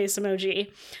 smiley face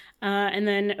emoji. And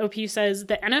then OP says,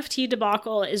 the NFT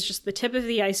debacle is just the tip of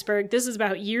the iceberg. This is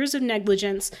about years of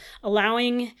negligence,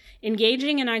 allowing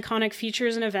engaging and iconic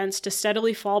features and events to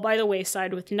steadily fall by the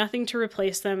wayside with nothing to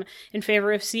replace them, in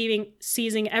favor of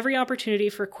seizing every opportunity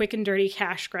for quick and dirty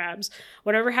cash grabs.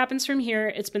 Whatever happens from here,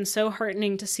 it's been so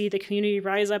heartening to see the community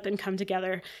rise up and come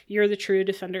together. You're the true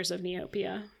defenders of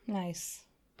Neopia. Nice.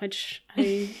 Which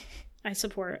I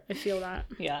support. I feel that.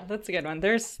 Yeah, that's a good one.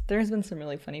 There's been some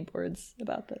really funny boards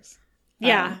about this.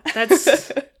 Yeah,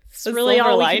 that's really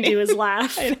all we can do is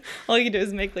laugh. All you can do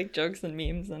is make like jokes and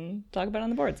memes and talk about it on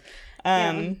the boards.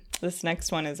 This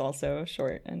next one is also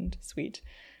short and sweet.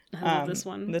 I love this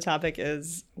one. The topic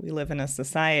is, we live in a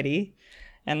society,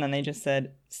 and then they just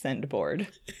said, send board.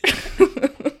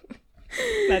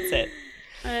 That's it.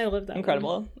 I love that.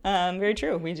 Incredible. Very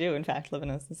true. We do, in fact, live in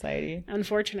a society.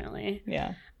 Unfortunately.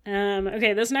 Yeah.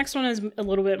 Okay, this next one is a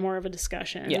little bit more of a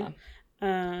discussion. Yeah.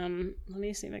 Let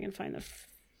me see if I can find the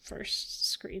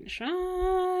first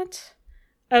screenshot.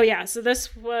 Oh, yeah. So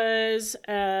this was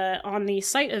on the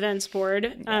site events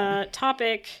board.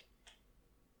 Topic.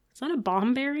 Is that a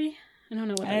bomberry? I don't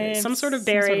know what it is. Some sort of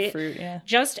berry. Some sort of fruit, yeah.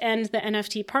 Just end the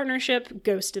NFT partnership.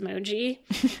 Ghost emoji.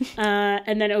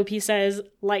 And then OP says,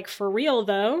 like, for real,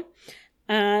 though.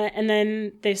 And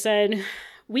then they said,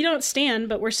 we don't stand,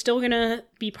 but we're still going to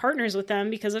be partners with them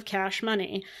because of cash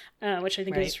money, which I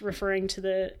think is referring to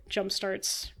the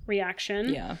Jumpstart's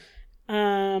reaction. Yeah.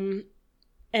 And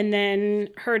then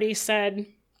Herdy said,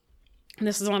 and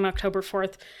this is on October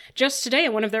 4th, just today,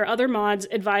 one of their other mods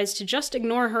advised to just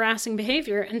ignore harassing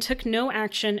behavior and took no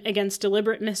action against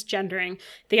deliberate misgendering.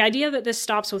 The idea that this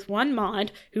stops with one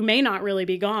mod, who may not really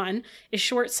be gone, is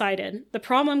short-sighted. The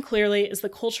problem, clearly, is the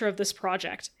culture of this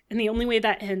project, and the only way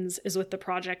that ends is with the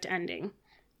project ending.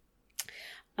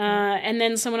 And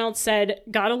then someone else said,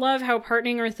 gotta love how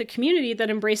partnering with a community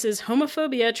that embraces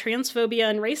homophobia, transphobia,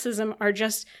 and racism are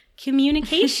just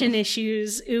communication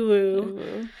issues.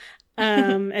 Ooh.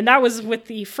 And that was with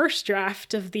the first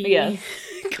draft of the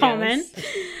comment. Yes.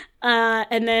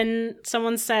 And then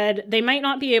someone said they might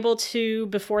not be able to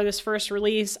before this first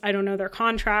release. I don't know their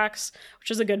contracts, which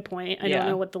is a good point. I don't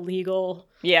know what the legal...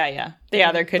 Yeah,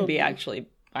 there could be actually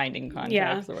binding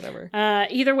contracts or whatever.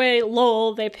 Either way,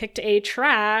 lol, they picked a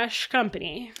trash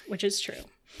company, which is true.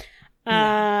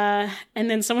 And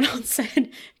then someone else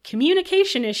said,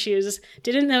 communication issues.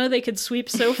 Didn't know they could sweep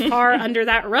so far under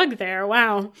that rug there.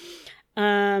 Wow.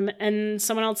 And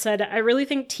someone else said, I really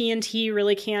think TNT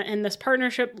really can't end this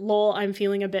partnership. Lol, I'm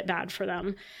feeling a bit bad for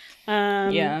them.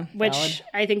 Which valid.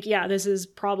 I think, this is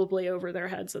probably over their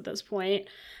heads at this point.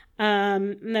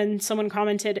 And then someone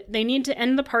commented, they need to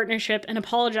end the partnership and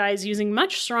apologize using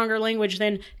much stronger language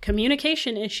than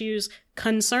communication issues,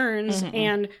 concerns,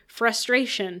 and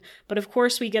frustration. But of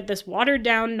course, we get this watered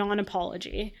down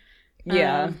non-apology.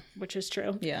 Which is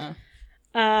true. Yeah.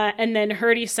 And then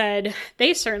Herdy said,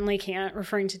 they certainly can't,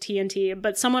 referring to TNT,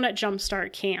 but someone at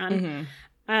Jumpstart can.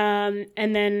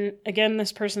 And then, again,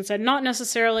 this person said, not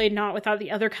necessarily, not without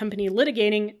the other company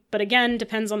litigating, but again,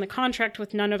 depends on the contract,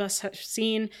 which none of us have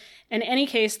seen. In any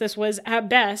case, this was, at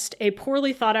best, a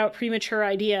poorly thought out premature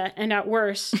idea, and at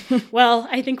worst, well,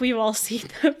 I think we've all seen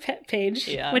the pet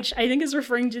page, which I think is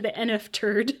referring to the NF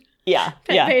turd pet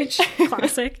page.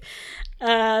 Classic.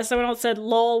 Someone else said,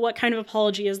 lol, what kind of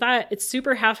apology is that? It's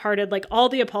super half-hearted, like all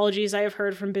the apologies I have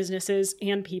heard from businesses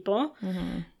and people.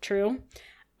 True.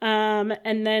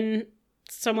 And then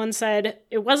someone said,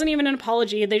 it wasn't even an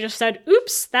apology. They just said,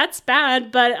 oops, that's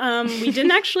bad, but we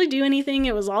didn't actually do anything.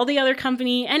 It was all the other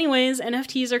company. Anyways,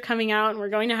 NFTs are coming out, and we're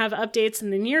going to have updates in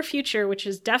the near future, which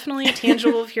is definitely a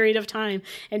tangible period of time,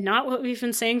 and not what we've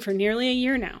been saying for nearly a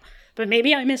year now. But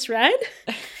maybe I misread?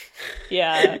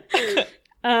 And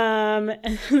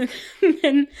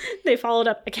then they followed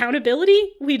up,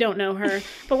 accountability? We don't know her,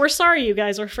 but we're sorry you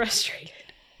guys were frustrated.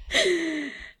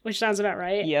 Which sounds about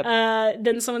right. Yep.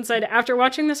 Then someone said, after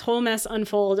watching this whole mess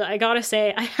unfold, I gotta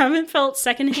say, I haven't felt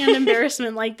secondhand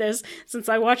embarrassment like this since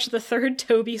I watched the third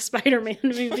Tobey Spider-Man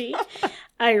movie.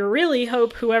 I really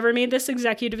hope whoever made this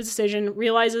executive decision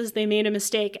realizes they made a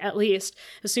mistake, at least,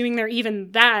 assuming they're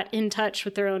even that in touch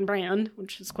with their own brand,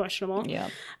 which is questionable. Yeah.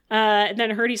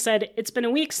 Then Herdy said, it's been a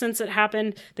week since it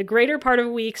happened, the greater part of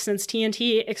a week since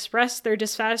TNT expressed their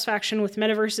dissatisfaction with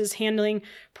Metaverse's handling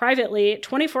privately,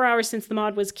 24 hours since the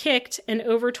mod was kicked, and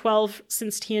over 12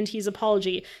 since TNT's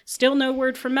apology. Still no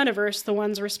word from Metaverse, the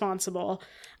ones responsible.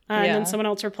 And then someone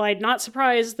else replied, not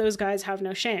surprised, those guys have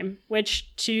no shame.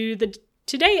 Which, to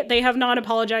date, they have not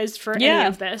apologized for any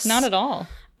of this. Not at all.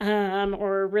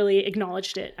 Or really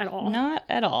acknowledged it at all. Not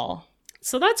at all.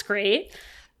 So that's great.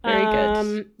 Very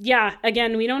good. Yeah,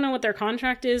 again, we don't know what their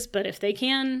contract is, but if they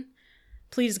can,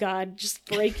 please God, just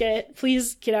break it.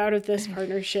 Please get out of this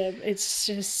partnership. It's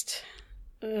just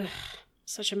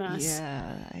such a mess.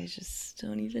 Yeah, I just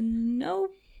don't even know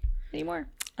anymore.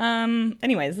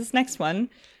 Anyways, this next one,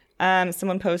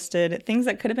 someone posted things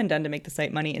that could have been done to make the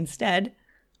site money instead.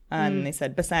 And they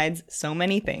said, besides so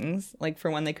many things, like for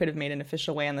one, they could have made an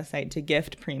official way on the site to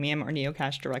gift premium or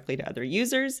Neocash directly to other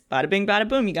users. Bada bing, bada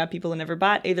boom. You got people who never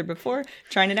bought either before,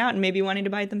 trying it out and maybe wanting to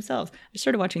buy it themselves. I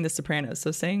started watching The Sopranos,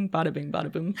 so saying bada bing,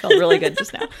 bada boom felt really good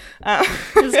just now.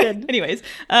 It was good. Anyways,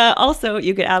 also,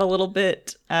 you could add a little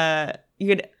bit, you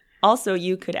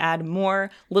could add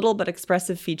more little but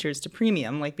expressive features to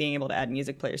premium, like being able to add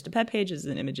music players to pet pages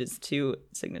and images to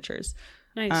signatures.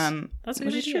 Nice. That's a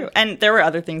good which is idea. true. And there were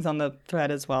other things on the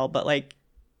thread as well, but like,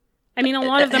 I mean, a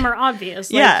lot of them are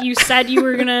obvious. Like you said you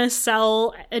were going to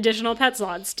sell additional pet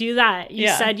slots. Do that. You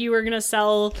said you were going to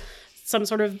sell some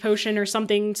sort of potion or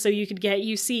something so you could get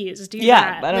UCs. Do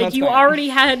that. Like you already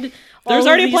had all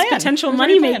of these potential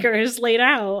moneymakers laid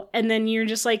out, and then you're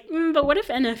just like, but what if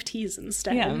NFTs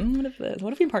instead? Yeah,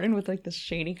 what if we partnered with like this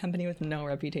shady company with no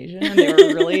reputation and they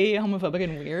were really homophobic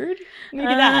and weird? Maybe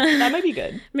that might be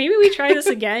good. Maybe we try this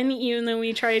again, even though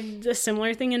we tried a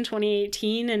similar thing in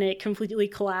 2018 and it completely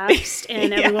collapsed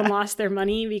and everyone lost their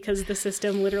money because the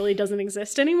system literally doesn't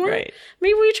exist anymore. Right.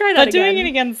 Maybe we try that again. But doing it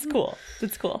again is cool.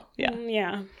 It's cool. Yeah.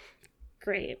 Yeah.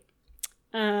 Great.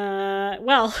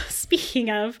 Well, speaking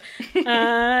of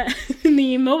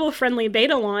the mobile-friendly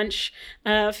beta launch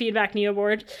feedback Neo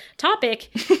board topic,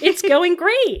 it's going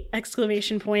great! !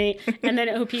 And then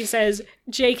OP says,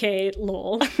 JK,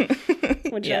 lol,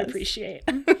 which I appreciate.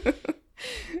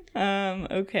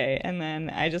 Okay, and then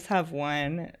I just have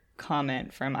one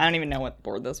comment from, I don't even know what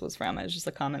board this was from. It was just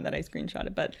a comment that I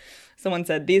screenshotted, but someone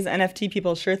said, these NFT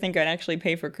people sure think I'd actually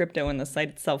pay for crypto when the site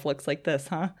itself looks like this,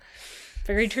 huh?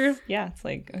 Very true. Yeah, it's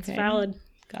like, okay. It's valid.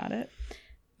 Got it.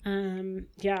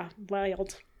 Yeah,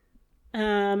 wild.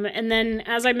 And then,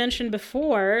 as I mentioned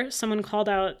before, someone called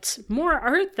out more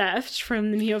art theft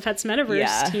from the Neopets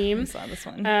Metaverse team. I saw this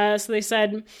one. So they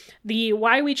said, the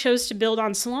why we chose to build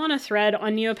on Solana thread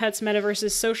on Neopets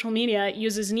Metaverse's social media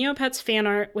uses Neopets fan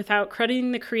art without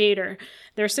crediting the creator.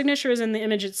 Their signature is in the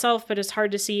image itself, but it's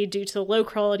hard to see due to the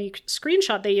low-quality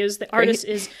screenshot they use. The artist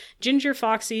is Ginger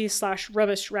Foxy /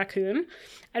 Rubbish Raccoon.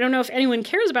 I don't know if anyone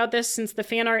cares about this since the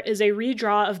fan art is a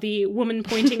redraw of the woman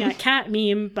pointing at cat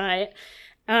meme, but...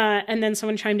 and then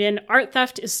someone chimed in, art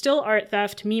theft is still art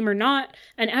theft, meme or not,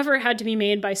 and ever had to be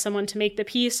made by someone to make the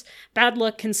piece. Bad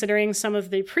luck considering some of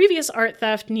the previous art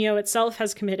theft Neo itself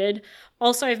has committed.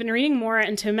 Also, I've been reading more,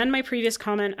 and to amend my previous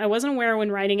comment, I wasn't aware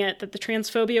when writing it that the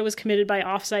transphobia was committed by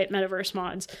off-site metaverse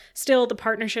mods. Still, the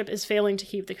partnership is failing to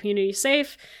keep the community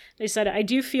safe. They said, I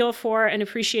do feel for and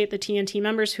appreciate the TNT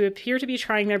members who appear to be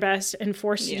trying their best and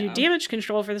forced to do damage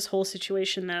control for this whole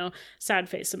situation, though. Sad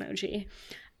face emoji.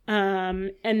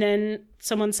 And then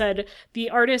someone said,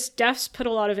 the artist Defs put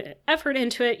a lot of effort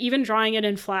into it, even drawing it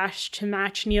in Flash to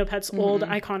match Neopets' old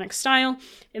iconic style.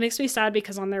 It makes me sad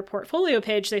because on their portfolio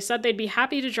page, they said they'd be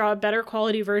happy to draw a better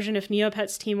quality version if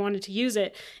Neopets' team wanted to use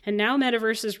it. And now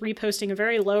Metaverse is reposting a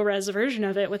very low-res version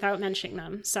of it without mentioning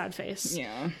them. Sad face.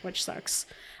 Yeah. Which sucks.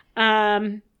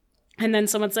 And then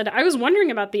someone said, I was wondering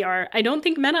about the art. I don't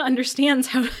think Meta understands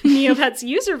how Neopets'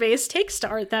 user base takes to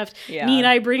art theft. Yeah. Need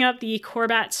I bring up the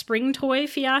Corbat Spring Toy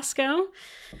fiasco?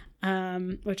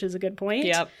 Which is a good point.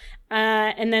 Yep.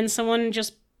 And then someone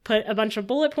just put a bunch of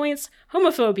bullet points.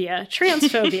 Homophobia,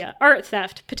 transphobia, art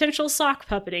theft, potential sock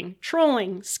puppeting,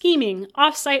 trolling, scheming,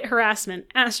 off-site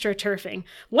harassment, astroturfing.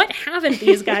 What haven't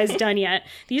these guys done yet?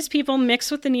 These people mix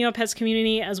with the Neopets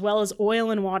community as well as oil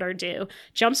and water do.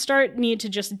 Jumpstart need to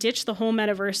just ditch the whole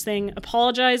metaverse thing,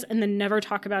 apologize, and then never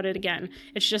talk about it again.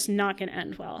 It's just not going to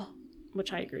end well,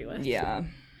 which I agree with. Yeah.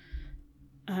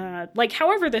 Like,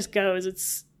 however this goes,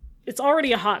 it's it's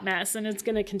already a hot mess, and it's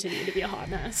going to continue to be a hot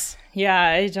mess. Yeah,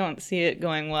 I don't see it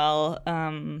going well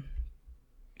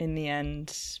in the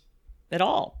end at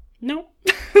all. No.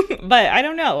 But I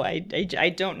don't know. I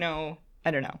don't know.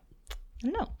 I don't know.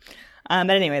 But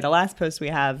anyway, the last post we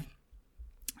have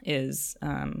is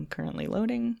currently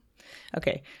loading.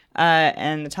 Okay.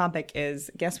 And the topic is,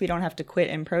 guess we don't have to quit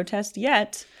and protest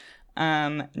yet.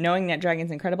 Knowing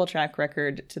NetDragon's incredible track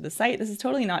record to the site, this is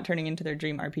totally not turning into their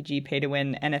dream RPG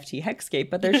pay-to-win NFT Hexscape,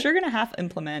 but they're sure going to have to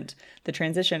implement the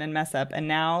transition and mess up. And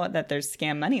now that there's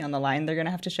scam money on the line, they're going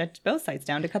to have to shut both sites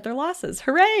down to cut their losses.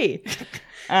 Hooray!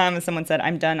 Someone said,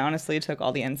 I'm done. Honestly, took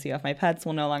all the NC off my pets.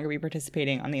 Will no longer be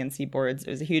participating on the NC boards. It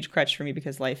was a huge crutch for me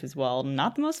because life is, well,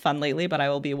 not the most fun lately, but I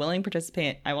will not be a willing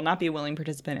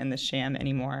participant in this sham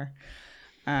anymore.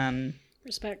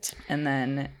 Respect. And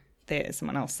then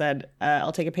someone else said,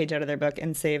 I'll take a page out of their book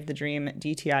and save the dream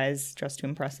DTIs, dress to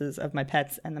impresses, of my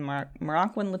pets and the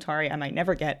Moroccan Latari I might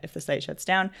never get if the site shuts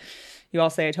down. You all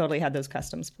say I totally had those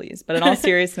customs, please. But in all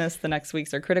seriousness, the next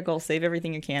weeks are critical. Save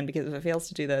everything you can, because if it fails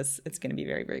to do this, it's going to be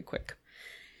very, very quick.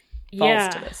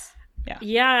 Falls to this.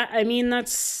 Yeah, I mean,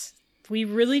 we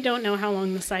really don't know how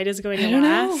long the site is going to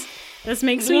last. This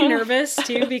makes me nervous,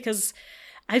 too, because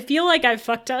I feel like I've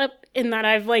fucked up in that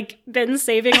I've been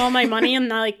saving all my money and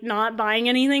not buying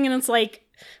anything, and it's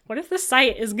what if the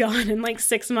site is gone in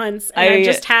 6 months and I've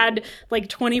just had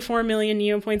 24 million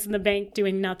Neopoints in the bank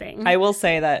doing nothing? I will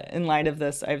say that in light of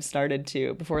this, I've started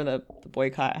to, before the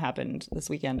boycott happened this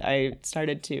weekend, I've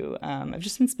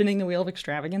just been spinning the wheel of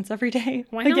extravagance every day.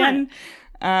 Why not?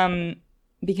 Again,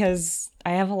 because I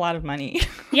have a lot of money.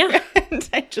 Yeah. And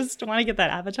I just want to get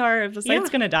that avatar if the site's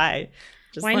gonna die.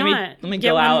 Why not? Let me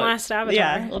get go one out. Last avatar.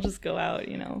 Yeah, we'll just go out,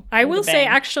 I will say,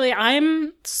 actually,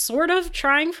 I'm sort of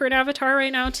trying for an avatar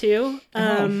right now, too.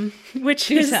 Which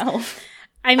is...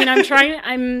 I mean,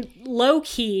 I'm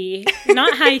low-key,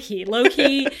 not high-key,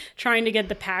 low-key trying to get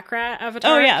the pack rat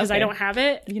avatar because I don't have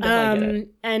it. You can definitely get it.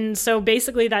 And so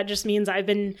basically that just means I've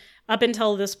been, up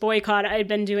until this boycott, I'd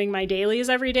been doing my dailies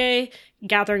every day,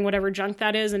 gathering whatever junk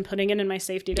that is and putting it in my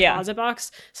safety deposit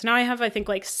box. So now I have, I think,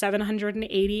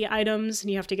 780 items,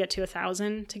 and you have to get to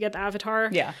 1,000 to get the avatar.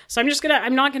 Yeah. So I'm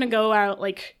not going to go out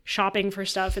shopping for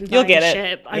stuff and buying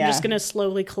shit. I'm just going to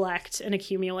slowly collect and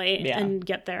accumulate and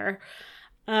get there.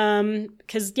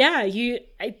 Because you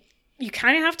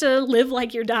kind of have to live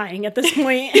like you're dying at this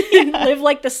point. Live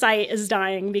like the site is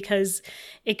dying, because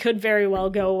it could very well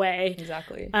go away.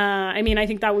 Exactly. I mean, I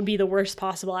think that would be the worst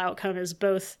possible outcome, is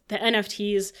both the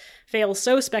NFTs fail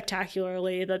so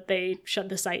spectacularly that they shut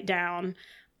the site down.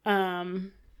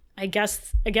 I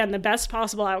guess, again, the best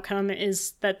possible outcome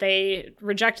is that they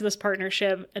reject this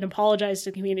partnership and apologize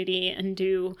to the community and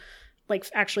do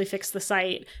actually fix the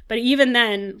site. But even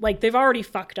then, they've already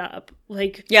fucked up.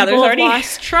 People have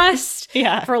lost trust.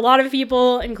 For a lot of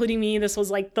people, including me, this was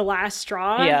the last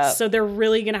straw. Yeah. So they're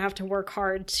really gonna have to work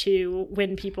hard to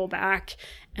win people back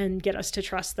and get us to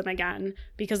trust them again,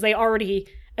 because they already,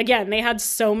 again, they had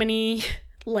so many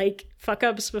fuck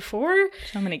ups before,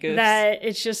 so many goofs, that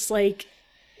it's just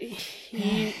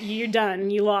you're done.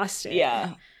 You lost it.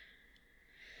 Yeah.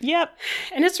 Yep.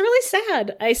 And it's really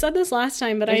sad. I said this last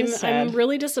time, but I'm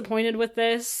really disappointed with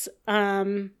this.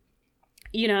 I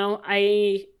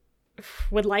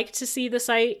would like to see the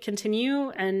site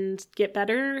continue and get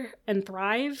better and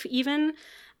thrive even.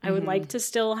 I would like to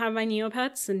still have my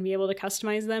Neopets and be able to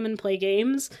customize them and play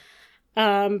games.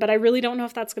 But I really don't know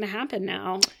if that's going to happen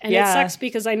now. And it sucks,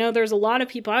 because I know there's a lot of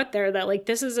people out there that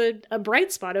this is a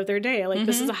bright spot of their day.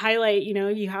 This is a highlight,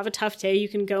 you have a tough day, you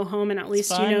can go home and at least,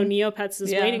 Neopets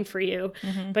is waiting for you.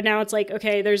 But now it's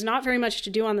okay, there's not very much to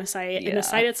do on the site, and the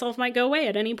site itself might go away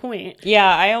at any point.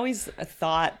 Yeah, I always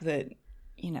thought that,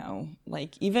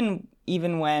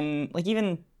 even when,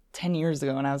 even 10 years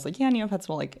ago when I was Neopets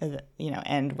will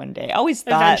end one day. I always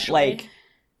thought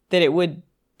that it would,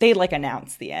 they'd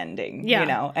announce the ending,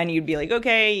 and you'd be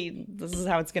okay, this is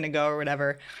how it's gonna go or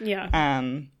whatever. Yeah.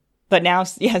 But now,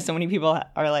 so many people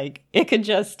are it could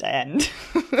just end.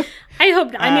 I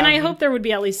hope. I hope there would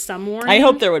be at least some warning. I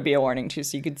hope there would be a warning too,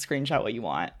 so you could screenshot what you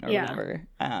want or whatever.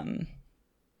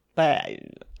 But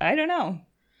I don't know.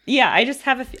 Yeah, I just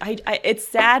have it's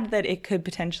sad that it could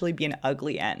potentially be an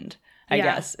ugly end. I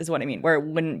guess is what I mean, where it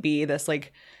wouldn't be this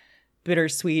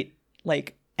bittersweet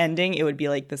ending. It would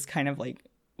be this kind of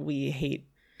we hate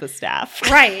the staff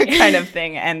kind of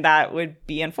thing, and that would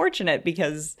be unfortunate,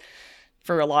 because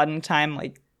for a long time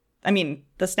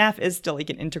the staff is still an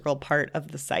integral part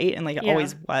of the site, and it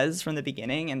always was from the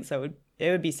beginning, and so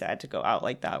it would be sad to go out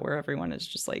like that, where everyone is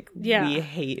just we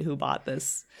hate who bought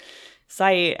this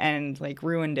site and like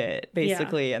ruined it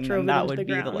basically, and then that would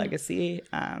be the legacy.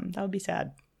 That would be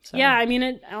sad. So. Yeah, I mean,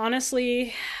 it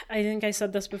honestly, I think I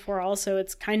said this before also,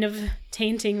 it's kind of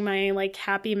tainting my like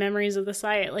happy memories of the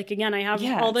site. Like, again, I have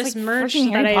all this like merch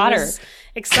that I was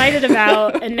excited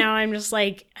about, and now I'm just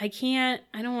like, I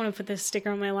don't want to put this sticker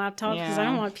on my laptop because I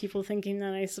don't want people thinking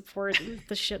that I support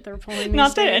the shit they're pulling.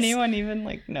 Not that anyone even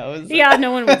like knows. Yeah,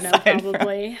 no one would know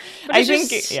probably. But I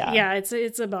think,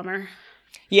 it's a bummer.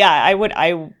 Yeah,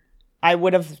 I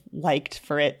would have liked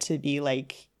for it to be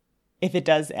like, if it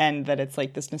does end, that it's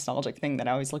like this nostalgic thing that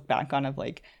I always look back on of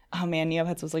like, oh man,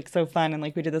 Neopets was like so fun, and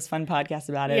like we did this fun podcast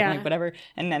about it, and like whatever,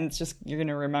 and then it's just, you're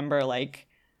gonna remember like,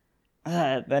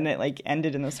 then it like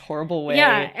ended in this horrible way.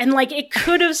 Yeah, and like it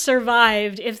could have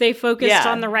survived if they focused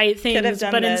on the right things,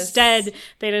 but instead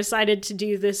they decided to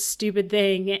do this stupid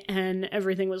thing and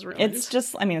everything was ruined. It's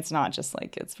just, I mean, it's not just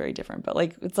like, it's very different, but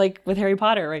like it's like with Harry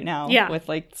Potter right now, with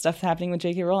like stuff happening with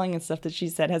J.K. Rowling and stuff that she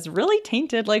said has really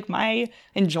tainted like my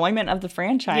enjoyment of the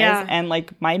franchise and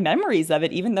like my memories of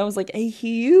it, even though it was like a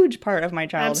huge part of my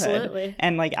childhood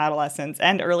and like adolescence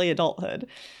and early adulthood.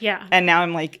 Yeah. And now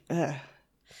I'm like, ugh.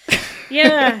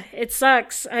 Yeah, it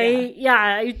sucks.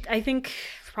 I think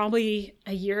probably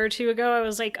a year or two ago I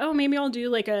was like, oh, maybe I'll do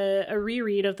like a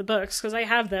reread of the books because I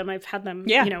have them. I've had them,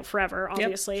 forever,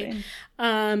 obviously.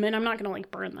 And I'm not gonna like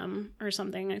burn them or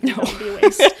something. I think that would be a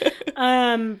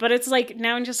waste. But it's like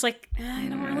now I'm just like, I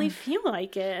don't really feel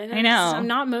like it. I know. I'm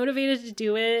not motivated to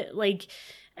do it. Like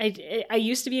I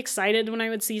used to be excited when I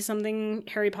would see something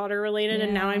Harry Potter related,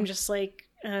 and now I'm just like,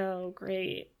 oh,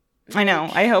 great. I know.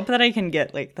 I hope that I can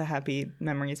get like the happy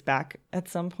memories back at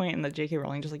some point, and that J.K.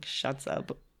 Rowling just like shuts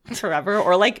up forever,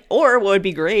 or what would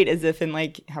be great is if in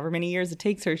like however many years it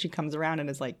takes her, she comes around and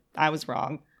is like, I was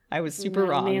wrong. I was super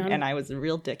wrong, and I was a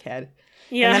real dickhead.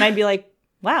 Yeah. And then I'd be like,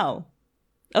 wow,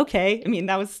 okay. I mean,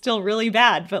 that was still really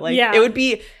bad, but like it would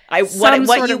be.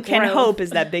 What you can hope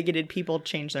is that bigoted people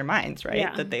change their minds, right?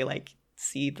 Yeah. That they like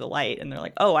see the light and they're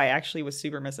like, oh, I actually was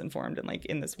super misinformed and like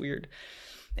in this weird.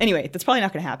 Anyway, that's probably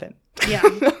not going to happen. Yeah.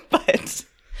 But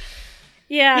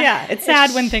yeah, it's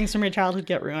sad when things from your childhood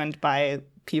get ruined by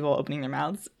people opening their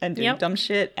mouths and doing dumb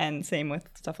shit. And same with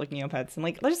stuff like Neopets. And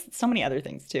like, there's so many other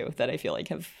things too that I feel like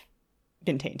have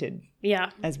been tainted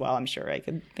as well. I'm sure I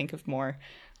could think of more.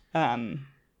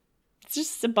 It's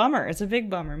just a bummer. It's a big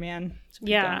bummer, man.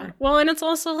 Bummer. Well, and it's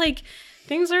also like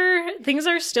things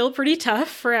are still pretty tough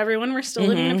for everyone. We're still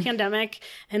living in a pandemic,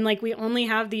 and like we only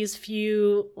have these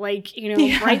few like,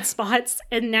 bright spots,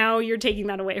 and now you're taking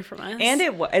that away from us. And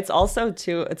it's also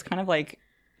too, it's kind of like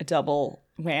a double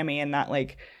whammy in that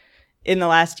like in the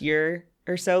last year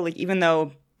or so, like even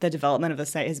though the development of the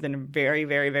site has been very,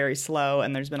 very, very slow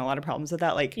and there's been a lot of problems with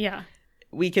that, like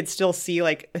we could still see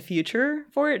like a future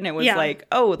for it, and it was like,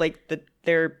 oh, like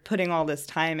they're putting all this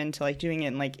time into like doing it,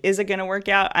 and like, is it going to work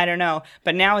out? I don't know.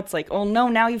 But now it's like, oh no,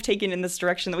 now you've taken in this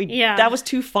direction that that was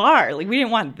too far. Like we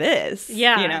didn't want this.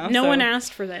 Yeah, no one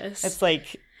asked for this. It's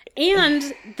like.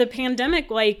 And the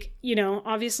pandemic, like,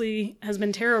 obviously has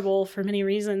been terrible for many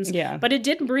reasons. Yeah. But it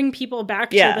did bring people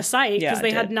back to the site because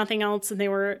they had nothing else and they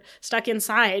were stuck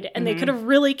inside. And they could have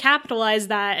really capitalized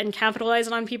that and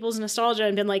capitalized on people's nostalgia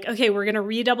and been like, okay, we're going to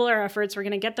redouble our efforts. We're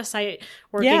going to get the site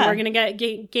working. We're going to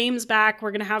get games back.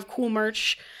 We're going to have cool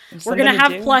merch. We're going to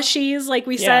have plushies like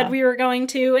we said we were going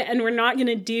to. And we're not going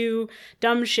to do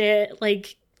dumb shit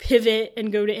like pivot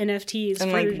and go to NFTs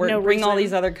and like bring all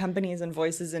these other companies and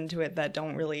voices into it that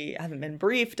haven't been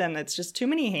briefed, and it's just too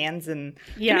many hands and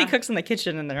too many cooks in the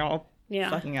kitchen, and they're all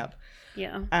fucking up.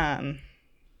 But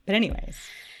anyways,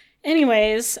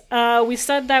 we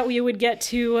said that we would get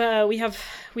to we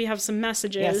have some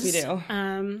messages. Yes, we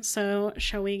do. So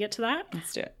shall we get to that?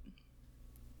 Let's do it.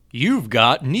 You've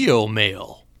got Neo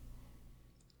Mail.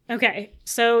 Okay,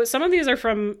 so some of these are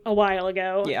from a while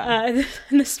ago. Yeah.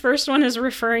 This first one is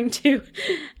referring to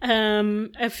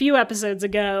a few episodes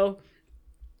ago.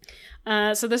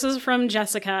 So this is from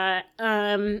Jessica,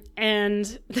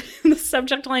 and the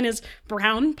subject line is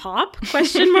brown pop, ?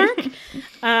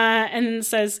 And it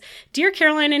says, Dear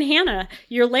Caroline and Hannah,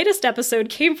 your latest episode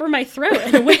came from my throat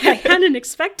in a way I hadn't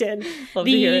expected. Love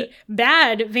to hear it.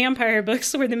 Bad vampire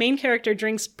books where the main character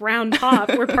drinks brown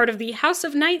pop were part of the House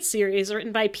of Night series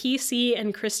written by PC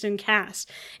and Kristen Cast.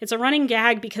 It's a running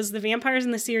gag because the vampires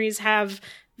in the series have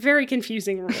very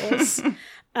confusing rules.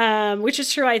 Which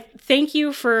is true. I thank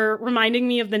you for reminding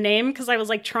me of the name because I was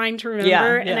like trying to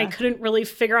remember and I couldn't really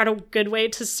figure out a good way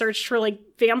to search for like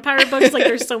vampire books. Like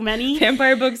there's so many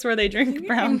vampire books where they drink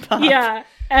brown pop. Yeah.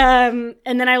 And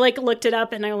then I like looked it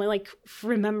up and I only like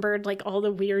remembered like all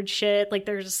the weird shit. Like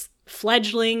there's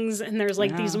fledglings, and there's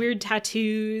like these weird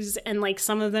tattoos, and like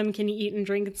some of them can eat and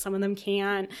drink and some of them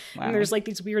can't. Wow. And there's like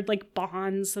these weird like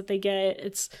bonds that they get.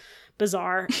 It's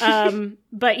bizarre.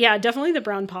 But yeah, definitely the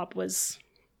brown pop was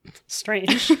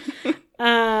strange.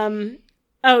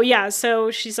 Oh yeah, so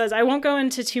she says, I won't go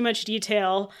into too much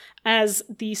detail as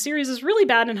the series is really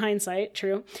bad in hindsight,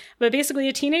 true. But basically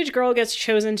a teenage girl gets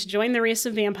chosen to join the race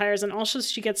of vampires, and also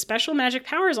she gets special magic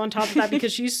powers on top of that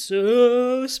because she's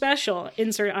so special.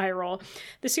 Insert eye roll.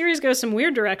 The series goes some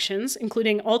weird directions,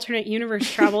 including alternate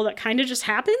universe travel that kind of just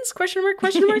happens, question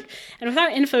mark. And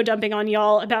without info dumping on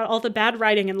y'all about all the bad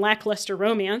writing and lackluster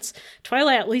romance,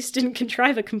 Twilight at least didn't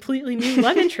contrive a completely new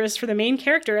love interest for the main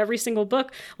character every single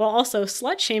book, while also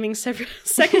slut-shaming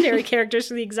secondary characters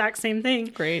for the exact same thing.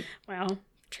 Great. Wow,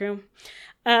 true.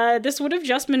 This would have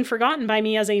just been forgotten by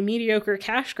me as a mediocre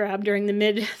cash grab during the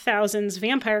mid-thousands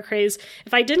vampire craze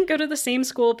if I didn't go to the same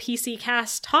school PC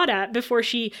Cass taught at before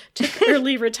she took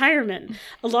early retirement.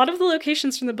 A lot of the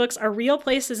locations from the books are real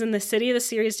places in the city the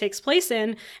series takes place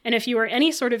in, and if you are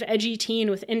any sort of edgy teen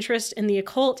with interest in the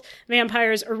occult,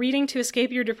 vampires, or reading to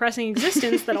escape your depressing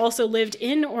existence that also lived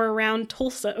in or around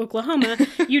Tulsa, Oklahoma,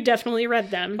 you definitely read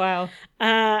them. Wow.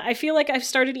 I feel like I've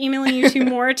started emailing you two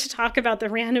more to talk about the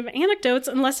random anecdotes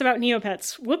and less about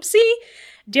Neopets. Whoopsie.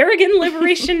 Darrigan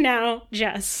liberation now,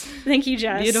 Jess. Thank you,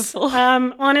 Jess. Beautiful.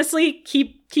 Honestly,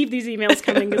 keep these emails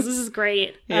coming because this is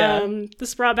great. Yeah.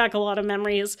 This brought back a lot of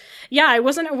memories. Yeah, I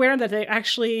wasn't aware that it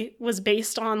actually was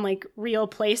based on like real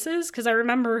places because I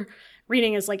remember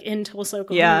reading is like in Tulsa,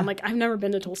 Oklahoma. Yeah. I'm like, I've never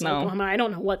been to Tulsa, Oklahoma. I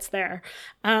don't know what's there.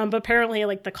 But apparently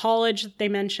like the college that they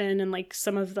mention and like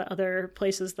some of the other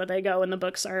places that they go in the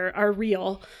books are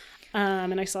real.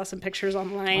 And I saw some pictures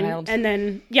online. Wild. And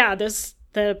then, yeah,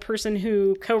 the person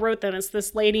who co-wrote them is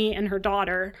this lady and her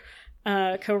daughter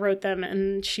co-wrote them.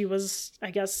 And she was,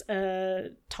 I guess,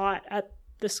 taught at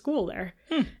the school there.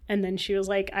 And then she was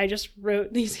like, I just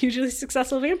wrote these hugely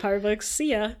successful vampire books.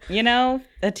 See ya. You know,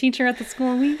 a teacher at the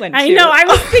school we went to. I know. I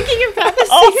was thinking about this.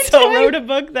 Also wrote a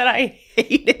book that I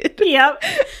hated. Yep.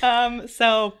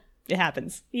 So it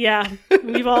happens. Yeah.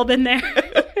 We've all been there.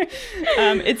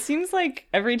 It seems like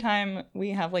every time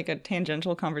we have like a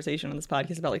tangential conversation on this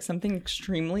podcast about like something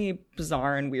extremely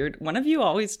bizarre and weird, one of you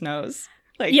always knows.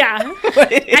 Like, yeah.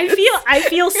 I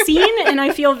feel seen and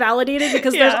I feel validated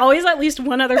because there's always at least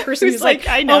one other person who's like,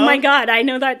 I know. Oh my God, I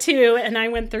know that too. And I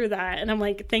went through that. And I'm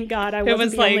like, thank God I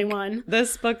wasn't the only one.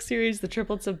 This book series, The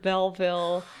Triplets of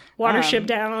Belleville. Watership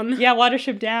Down. Yeah,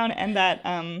 Watership Down. And that...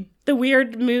 the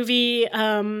weird movie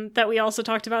that we also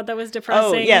talked about that was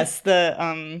depressing. Oh, yes.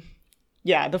 The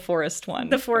forest one.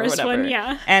 The forest one,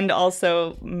 yeah. And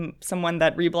also someone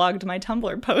that reblogged my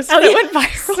Tumblr post that went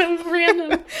viral. So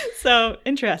random. So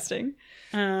interesting.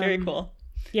 Very cool.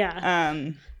 Yeah.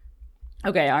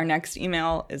 Okay, our next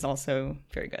email is also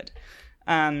very good.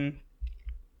 And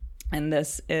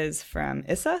this is from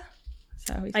Issa.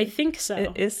 I think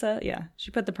so. Issa, yeah.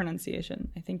 She put the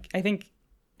pronunciation. I think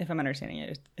if I'm understanding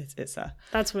it, it's Issa.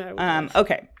 That's what I would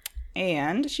Okay.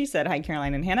 And she said, hi,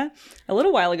 Caroline and Hannah. A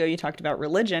little while ago, you talked about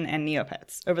religion and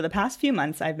Neopets. Over the past few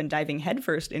months, I've been diving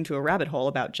headfirst into a rabbit hole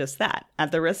about just that.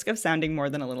 At the risk of sounding more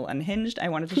than a little unhinged, I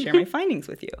wanted to share my findings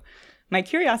with you. My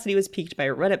curiosity was piqued by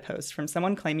a Reddit post from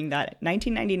someone claiming that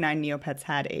 1999 Neopets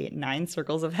had a 9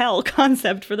 circles of hell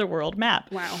concept for the world map.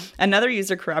 Wow. Another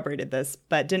user corroborated this,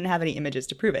 but didn't have any images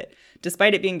to prove it.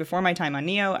 Despite it being before my time on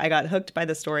Neo, I got hooked by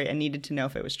the story and needed to know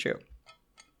if it was true.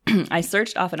 I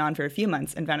searched off and on for a few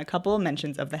months and found a couple of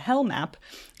mentions of the Hell map,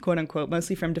 quote unquote,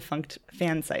 mostly from defunct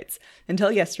fan sites.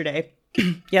 Until yesterday,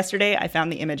 I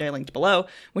found the image I linked below,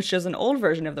 which shows an old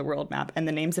version of the world map and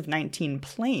the names of 19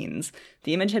 planes.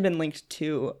 The image had been linked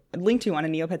to on a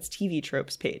Neopets TV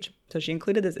tropes page. So she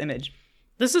included this image.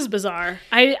 This is bizarre.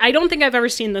 I don't think I've ever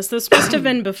seen this. This must have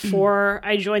been before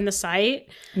I joined the site.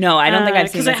 No, I don't think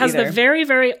I've seen this because it has either. the very,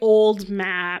 very old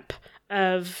map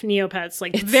of Neopets,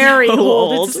 like it's very so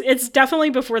old. It's definitely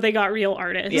before they got real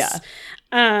artists. Yeah.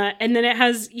 And then it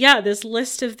has, this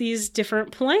list of these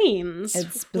different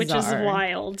planes, which is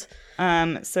wild.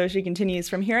 So she continues,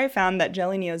 from here I found that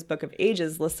Jelly Neo's Book of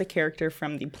Ages lists a character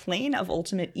from the plane of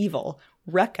ultimate evil,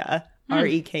 Rekka,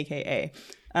 Rekka,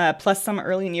 plus some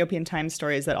early Neopian time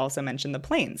stories that also mention the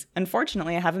planes.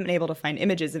 Unfortunately, I haven't been able to find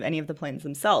images of any of the planes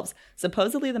themselves.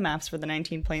 Supposedly the maps for the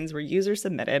 19 planes were user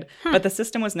submitted, but the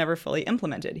system was never fully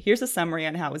implemented. Here's a summary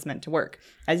on how it was meant to work.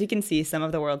 As you can see, some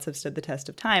of the worlds have stood the test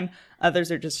of time,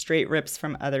 others are just straight rips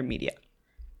from other media.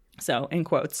 So, in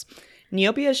quotes,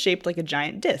 Neopia is shaped like a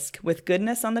giant disc with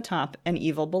goodness on the top and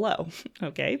evil below.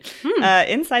 Okay.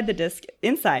 Inside the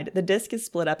disc is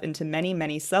split up into many,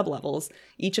 many sub-levels,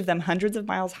 each of them hundreds of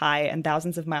miles high and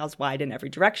thousands of miles wide in every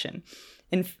direction.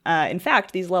 In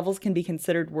fact, these levels can be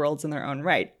considered worlds in their own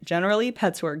right. Generally,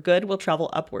 pets who are good will travel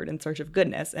upward in search of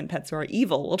goodness, and pets who are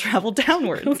evil will travel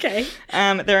downwards. Okay.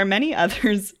 There are many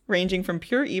others ranging from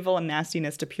pure evil and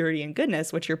nastiness to purity and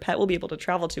goodness, which your pet will be able to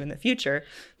travel to in the future.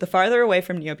 The farther away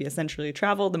from Neopia Central you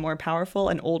travel, the more powerful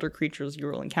and older creatures you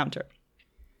will encounter.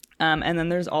 And then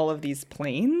there's all of these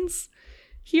planes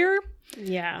here.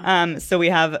 Yeah. So we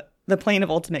have the Plane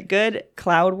of Ultimate Good,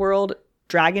 Cloud World,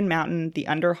 Dragon Mountain, the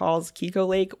Underhalls, Kiko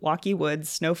Lake, Walkie Woods,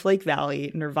 Snowflake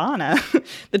Valley, Nirvana,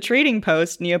 the Trading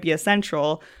Post, Neopia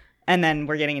Central, and then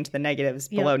we're getting into the negatives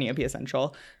below Neopia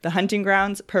Central, the Hunting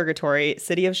Grounds, Purgatory,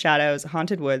 City of Shadows,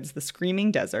 Haunted Woods, the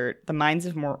Screaming Desert, the Mines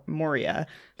of Moria,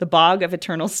 the Bog of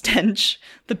Eternal Stench,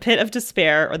 the Pit of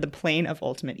Despair, or the Plane of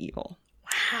Ultimate Evil.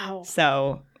 Wow.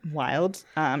 So, wild.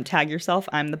 Tag yourself,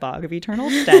 I'm the Bog of Eternal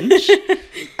Stench.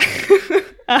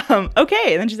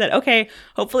 Okay. And then she said, okay,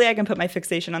 hopefully I can put my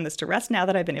fixation on this to rest now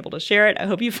that I've been able to share it. I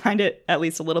hope you find it at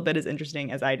least a little bit as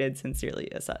interesting as I did. Sincerely,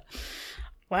 Issa.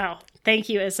 Wow. Thank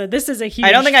you, Issa. This is a huge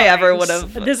I don't think find. I ever would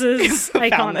have. This is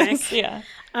iconic. This. Yeah.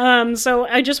 So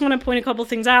I just want to point a couple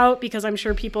things out because I'm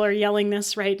sure people are yelling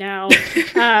this right now.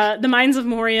 The Mines of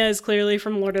Moria is clearly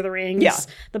from Lord of the Rings. Yeah.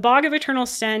 The Bog of Eternal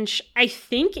Stench, I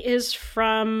think, is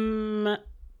from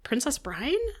Princess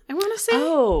Bride, I want to say.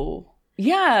 Oh.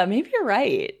 Yeah, maybe you're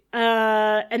right.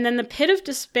 And then the Pit of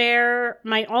Despair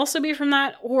might also be from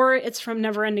that, or it's from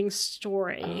Neverending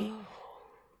Story. Oh.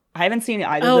 I haven't seen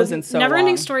either of those in so long.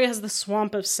 Neverending Story has the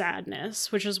Swamp of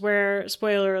Sadness, which is where,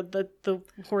 spoiler, the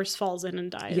horse falls in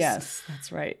and dies. Yes,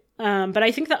 that's right. But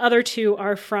I think the other two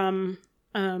are from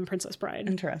Princess Bride.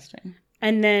 Interesting.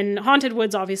 And then Haunted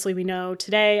Woods, obviously, we know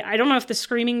today. I don't know if the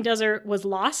Screaming Desert was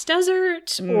Lost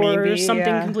Desert or maybe,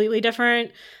 something completely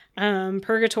different.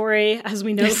 Purgatory, as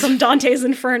we know from Dante's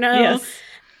Inferno. Yes.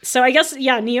 So I guess,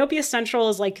 yeah, Neopia Central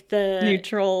is like the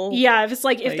neutral. Yeah, if it's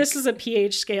like if this is a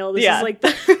pH scale, this is like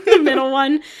the middle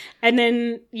one. And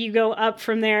then you go up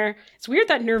from there. It's weird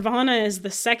that Nirvana is the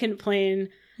second plane.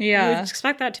 Yeah. You would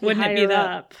expect that to be higher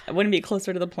up. Wouldn't it be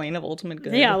closer to the Plane of Ultimate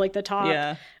Good? Yeah, like the top.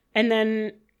 Yeah. And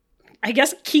then I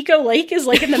guess Kiko Lake is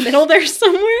like in the middle there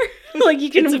somewhere. Like you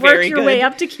can work your way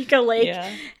up to Kiko Lake.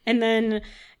 Yeah. And then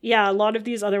yeah, a lot of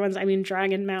these other ones, I mean,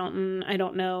 Dragon Mountain, I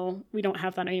don't know. We don't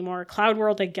have that anymore. Cloud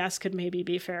World, I guess, could maybe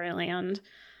be Fairyland.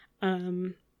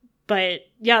 But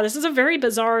yeah, this is a very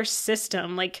bizarre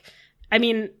system. Like, I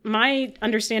mean, my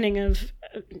understanding of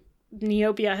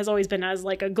Neopia has always been as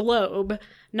like a globe,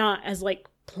 not as like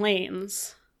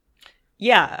planes.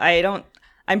 Yeah,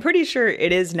 I'm pretty sure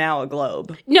it is now a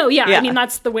globe. No, yeah. I mean,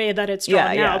 that's the way that it's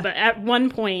drawn now. But at one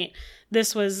point,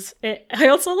 this was it. I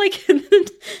also like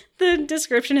the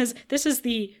description this is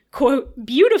the quote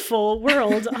beautiful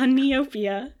world on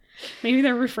Neopia. Maybe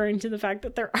they're referring to the fact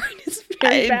that their art is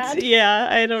very bad. Yeah,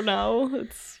 I don't know.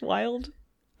 It's wild.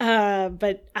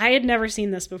 But I had never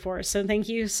seen this before, so thank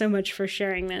you so much for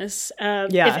sharing this.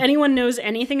 If anyone knows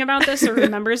anything about this or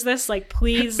remembers this, like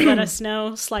please let us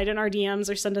know. Slide in our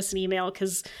DMs or send us an email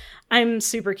because I'm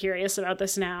super curious about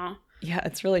this now. Yeah,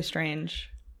 it's really strange.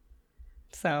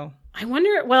 So I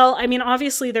wonder. Well, I mean,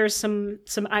 obviously there's some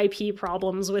IP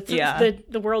problems with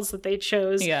the worlds that they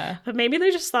chose. Yeah, but maybe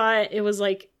they just thought it was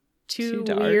like too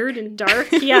weird and dark.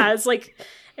 Yeah, it's like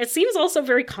it seems also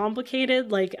very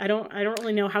complicated. Like I don't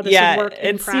really know how this would work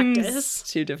in practice.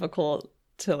 Seems too difficult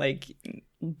to like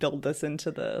build this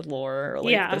into the lore or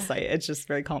like the site. It's just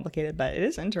very complicated, but it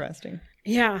is interesting.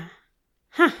 Yeah.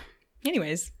 Huh.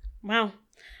 Anyways, wow.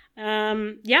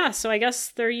 So I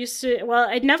guess they're used to, well,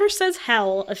 it never says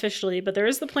hell officially, but there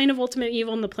is the Plane of Ultimate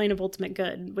Evil and the Plane of Ultimate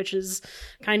Good, which is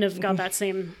kind of got that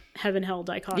same heaven-hell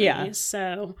dichotomy. Yeah.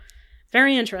 So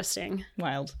very interesting.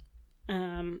 Wild.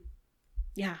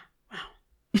 Yeah. Wow.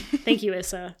 Thank you,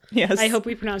 Issa. Yes. I hope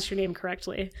we pronounced your name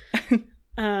correctly.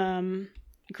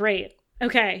 Great.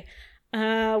 Okay.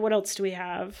 What else do we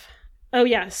have? Oh,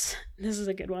 yes. This is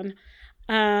a good one.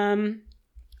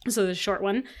 So the short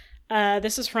one.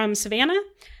 This is from Savannah.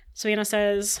 Savannah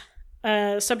says,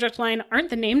 subject line, aren't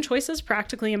the name choices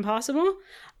practically impossible?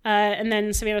 And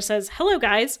then Savannah says, hello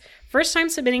guys. First time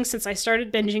submitting since I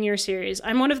started binging your series.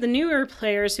 I'm one of the newer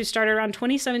players who started around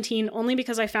 2017 only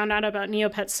because I found out about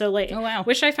Neopets so late. Oh, wow.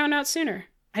 Wish I found out sooner.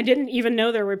 I didn't even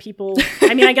know there were people.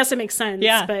 I mean, I guess it makes sense.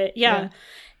 But yeah.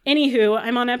 Anywho,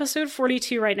 I'm on episode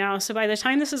 42 right now. So by the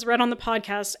time this is read on the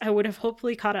podcast, I would have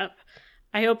hopefully caught up.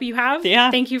 I hope you have. Yeah.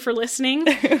 Thank you for listening.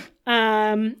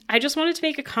 I just wanted to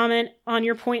make a comment on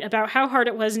your point about how hard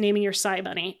it was naming your Psy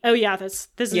Bunny. Oh yeah, this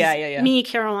is me,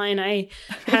 Caroline. I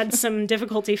had some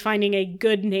difficulty finding a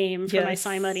good name for my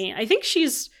Psy Bunny. I think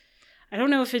I don't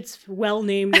know if it's well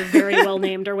named or very well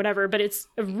named or whatever, but it's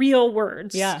real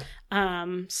words. Yeah. So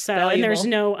Valuable. And there's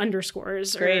no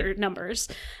underscores or numbers.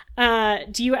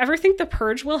 Do you ever think the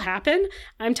purge will happen?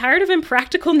 I'm tired of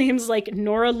impractical names like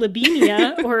Nora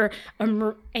Labinia or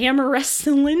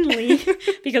Amorescelinly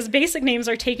because basic names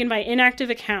are taken by inactive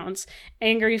accounts.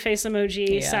 Angry face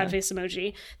emoji, sad face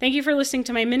emoji. Thank you for listening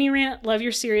to my mini rant. Love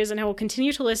your series, and I will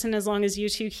continue to listen as long as you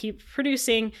two keep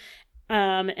producing.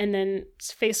 And then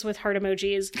face with heart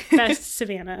emojis. Best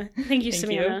Savannah. Thank you,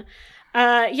 Savannah.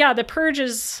 The purge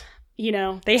is...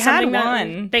 they had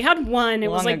one. They had one.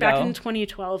 It was like ago. Back in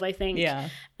 2012, I think. Yeah.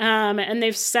 And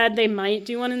they've said they might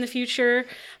do one in the future,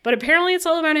 but apparently it's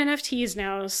all about NFTs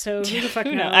now. So who the fuck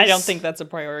knows? I don't think that's a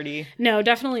priority. No,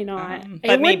 definitely not. But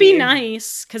it would be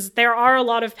nice because there are a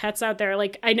lot of pets out there.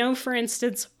 Like I know, for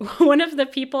instance, one of the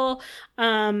people,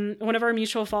 one of our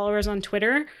mutual followers on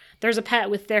Twitter, there's a pet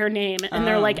with their name and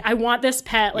they're like, I want this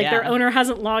pet. Like their owner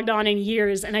hasn't logged on in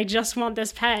years and I just want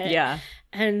this pet. Yeah.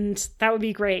 And that would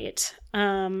be great.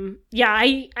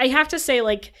 I have to say,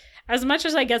 like, as much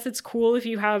as I guess it's cool if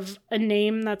you have a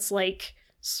name that's like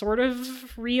sort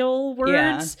of real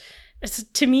words,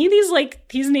 to me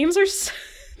these names are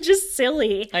just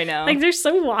silly. I know. Like they're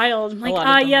so wild. I'm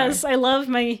like, yes, I love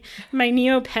my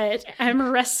Neopet,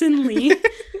 Amorescenly.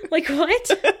 Like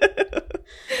what?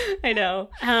 I know.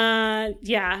 I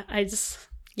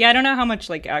don't know how much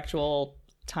like actual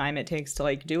time it takes to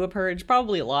like do a purge.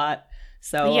 Probably a lot.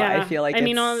 So I feel like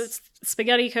it's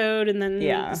spaghetti code and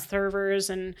then servers,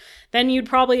 and then you'd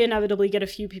probably inevitably get a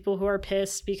few people who are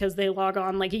pissed because they log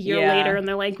on like a year later and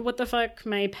they're like, what the fuck,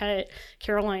 my pet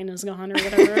Caroline is gone or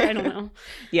whatever. I don't know.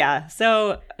 Yeah,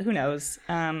 so who knows?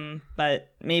 But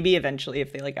maybe eventually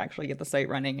if they like actually get the site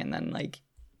running and then like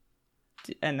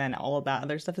and then all of that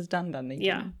other stuff is done, then they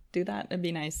can do that. It'd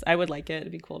be nice. I would like it.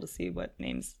 It'd be cool to see what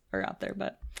names are out there,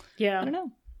 but I don't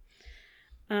know.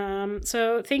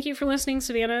 So thank you for listening,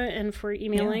 Savannah, and for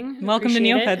emailing. Yeah. Welcome to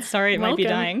Neopets. Sorry, it might be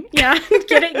dying. Yeah,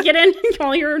 get in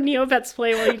all your Neopets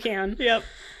play while you can. Yep.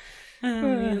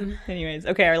 Anyways,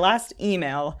 okay, our last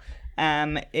email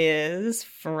is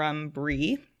from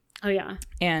Bree. Oh yeah.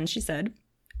 And she said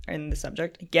in the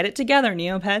subject, "Get it together,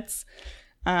 Neopets."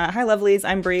 Hi, lovelies.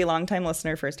 I'm Bree, longtime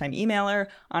listener, first-time emailer.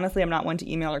 Honestly, I'm not one to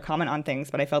email or comment on things,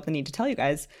 but I felt the need to tell you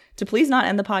guys to please not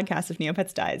end the podcast if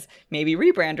Neopets dies. Maybe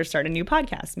rebrand or start a new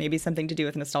podcast. Maybe something to do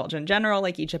with nostalgia in general,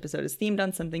 like each episode is themed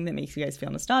on something that makes you guys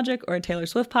feel nostalgic, or a Taylor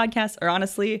Swift podcast, or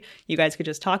honestly, you guys could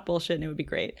just talk bullshit and it would be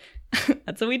great.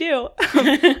 That's what we do.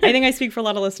 I think I speak for a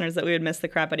lot of listeners that we would miss the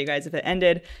crap out of you guys if it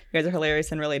ended. You guys are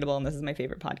hilarious and relatable, and this is my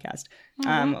favorite podcast.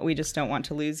 We just don't want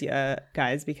to lose you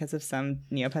guys because of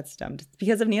Neopets'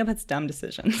 dumb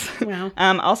decisions. Wow.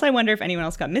 Also, I wonder if anyone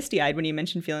else got misty-eyed when you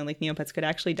mentioned feeling like Neopets could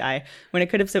actually die when it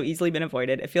could have so easily been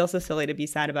avoided. It feels so silly to be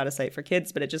sad about a site for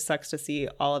kids, but it just sucks to see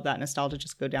all of that nostalgia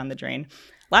just go down the drain.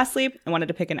 Lastly, I wanted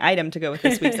to pick an item to go with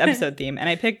this week's episode theme, and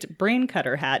I picked Brain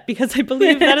Cutter Hat because I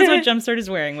believe that is what Jumpstart is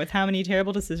wearing with how many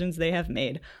terrible decisions they have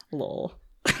made. Lol.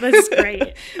 That's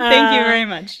great. Thank you very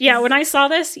much. Yeah, when I saw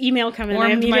this email come in,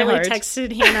 I immediately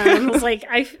texted Hannah and was like,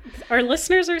 our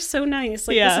listeners are so nice.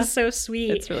 Like, this is so sweet.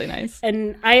 It's really nice.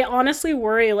 And I honestly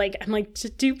worry, like, I'm like,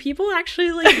 do people actually,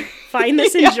 like, find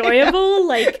this enjoyable?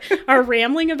 Like, are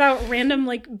rambling about random,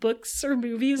 like, books or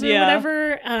movies or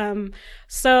whatever?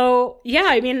 So, yeah,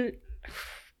 I mean...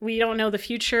 We don't know the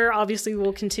future. Obviously,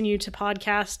 we'll continue to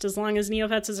podcast as long as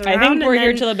Neopets is around. I think we're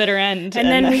here till the bitter end. And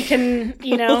then we can,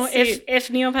 we'll if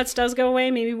Neopets does go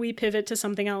away, maybe we pivot to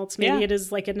something else. Maybe it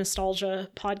is like a nostalgia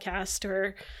podcast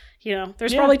or,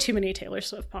 there's probably too many Taylor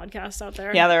Swift podcasts out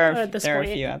there. Yeah, there are a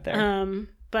few out there.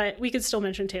 But we could still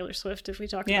mention Taylor Swift if we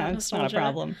talk about nostalgia.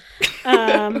 Yeah, it's not a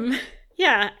problem.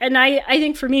 Yeah, and I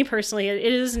think for me personally,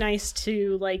 it is nice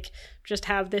to like just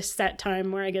have this set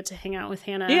time where I get to hang out with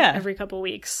Hannah every couple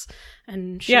weeks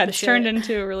and shoot it's turned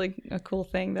into a cool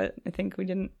thing that I think we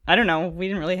didn't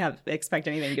really expect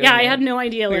anything to I had no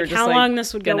idea like how long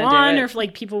this would go on or if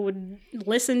like people would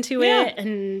listen to it,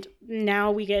 and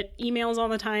now we get emails all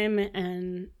the time,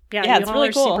 and it's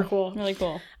really cool. Super cool. Really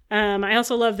cool. I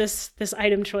also love this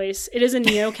item choice. It is a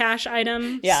Neocache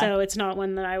item, so it's not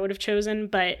one that I would have chosen,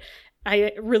 but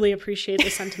I really appreciate the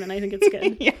sentiment. I think it's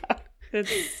good.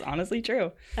 It's honestly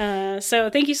true. So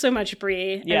thank you so much,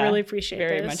 Bree. I really appreciate this.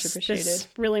 Very much appreciated. This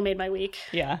really made my week.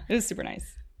 Yeah, it was super nice.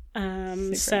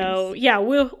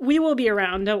 We will be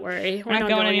around. Don't worry. We're not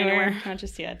going anywhere. Not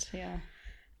just yet. Yeah.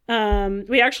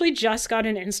 We actually just got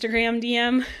an Instagram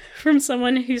DM from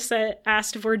someone who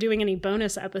asked if we're doing any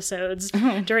bonus episodes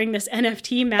during this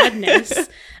NFT madness.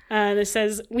 That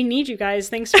says, we need you guys.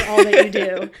 Thanks for all that you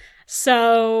do.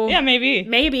 So yeah,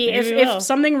 maybe if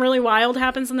something really wild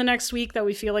happens in the next week that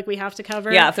we feel like we have to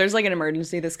cover. Yeah, if there's like an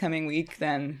emergency this coming week,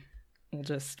 then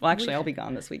I'll be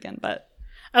gone this weekend, but.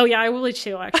 Oh yeah, I will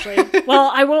too, actually. Well,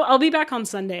 I'll be back on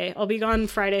Sunday. I'll be gone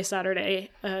Friday,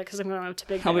 Saturday, because I'm going out to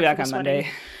Big Bear. I'll be back on Monday.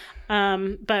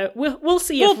 But we'll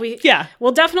see if we. Yeah,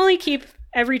 we'll definitely keep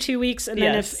every 2 weeks, and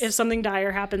then if something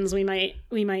dire happens, we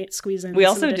might squeeze in. We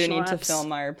also do need to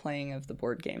film our playing of the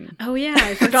board game. Oh yeah,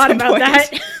 I forgot about that.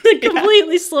 It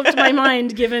completely slipped my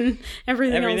mind given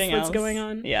everything else that's going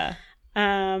on. Yeah.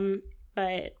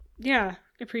 But yeah,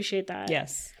 appreciate that.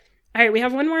 Yes. All right, we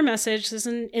have one more message. This is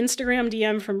an Instagram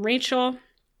DM from Rachel.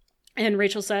 And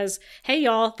Rachel says, hey,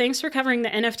 y'all, thanks for covering the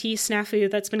NFT snafu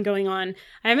that's been going on.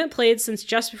 I haven't played since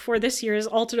just before this year's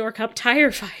Altador Cup tire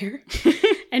fire.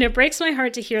 And it breaks my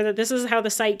heart to hear that this is how the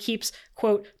site keeps,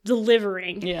 quote,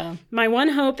 delivering. Yeah. My one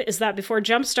hope is that before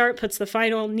Jumpstart puts the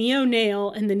final Neo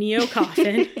nail in the Neo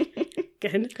coffin...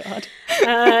 Good. God.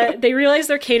 They realize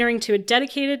they're catering to a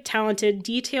dedicated, talented,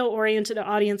 detail-oriented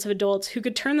audience of adults who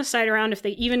could turn the site around if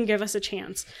they even give us a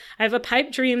chance. I have a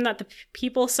pipe dream that the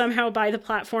people somehow buy the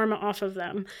platform off of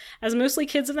them. As mostly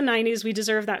kids of the 90s, we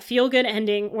deserve that feel-good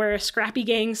ending where a scrappy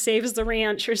gang saves the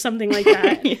ranch or something like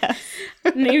that. Yes.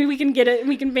 Maybe we can get it.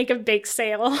 We can make a bake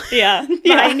sale. Yeah.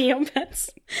 Buy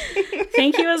Neopets.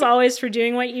 Thank you as always for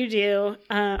doing what you do.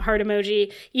 Heart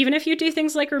emoji. Even if you do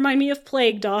things like remind me of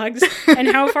plague dogs and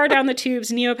how far down the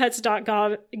tubes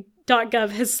neopets.gov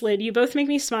has slid. You both make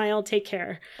me smile. Take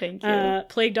care. Thank you.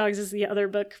 Plague Dogs is the other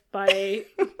book by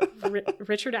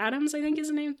Richard Adams, I think is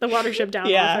his name. The Watership Down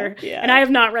author. Yeah. And I have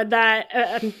not read that.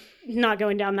 I'm not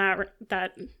going down that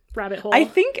rabbit hole. I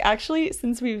think actually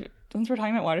since we're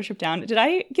talking about Watership Down, did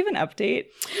I give an update?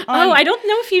 I don't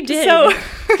know if you did.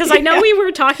 Because I know we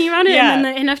were talking about it and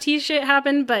then the NFT shit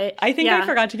happened, but I think I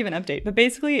forgot to give an update. But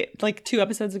basically, like 2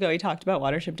 episodes ago, we talked about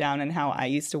Watership Down and how I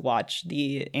used to watch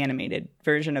the animated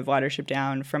version of Watership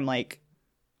Down from like,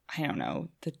 I don't know,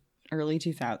 the early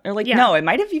 2000s. Or like, no, it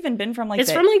might have even been from like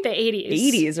it's from like the 80s.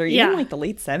 80s or even like the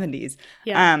late 70s.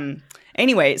 Yeah.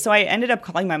 Anyway, so I ended up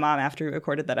calling my mom after we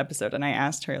recorded that episode and I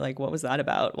asked her, like, what was that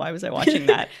about? Why was I watching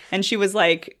that? And she was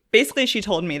like, basically she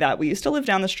told me that we used to live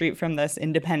down the street from this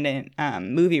independent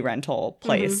movie rental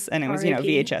place. And it was,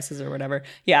 VHSs or whatever.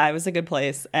 Yeah, it was a good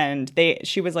place. And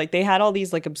she was like, they had all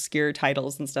these like obscure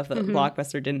titles and stuff that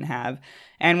Blockbuster didn't have.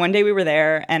 And one day we were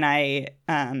there and I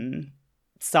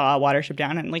saw Watership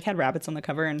Down and like had rabbits on the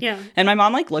cover and my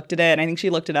mom like looked at it and I think she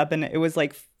looked it up and it was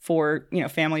like for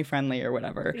family friendly or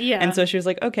whatever and so she was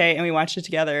like okay and we watched it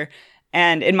together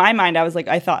and in my mind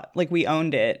I thought like we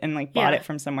owned it and like bought it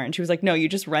from somewhere and she was like no you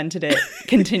just rented it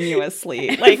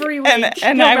continuously like every week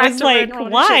and I was like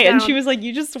why and she was like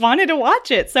you just wanted to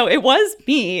watch it so it was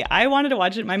me I wanted to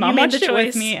watch it my mom watched it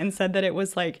with me and said that it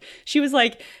was like she was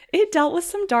like it dealt with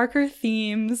some darker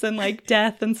themes and like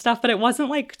death and stuff, but it wasn't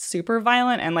like super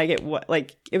violent and like it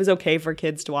was okay for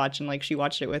kids to watch and like she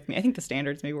watched it with me. I think the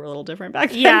standards maybe were a little different back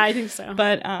then. Yeah, I think so.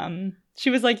 But she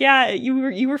was like, yeah,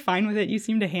 you were fine with it. You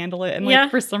seemed to handle it, and like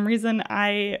for some reason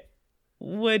I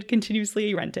would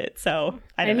continuously rent it. So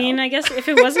I mean, I guess if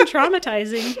it wasn't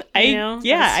traumatizing,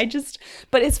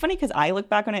 but it's funny because I look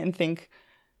back on it and think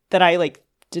that I like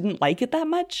didn't like it that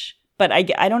much. But I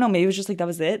don't know, maybe it was just like that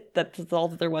was it. That's all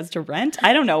that there was to rent.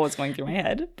 I don't know what's going through my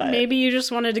head. But maybe you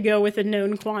just wanted to go with a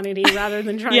known quantity rather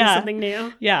than trying something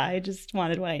new. Yeah, I just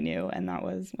wanted what I knew, and that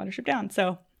was Watership Down.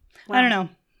 So, I don't know.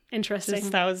 Interesting.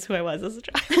 That was who I was as a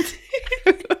child.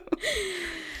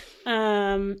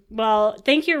 Well,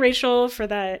 thank you, Rachel, for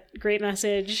that great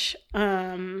message.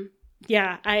 I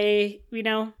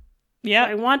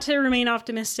want to remain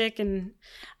optimistic,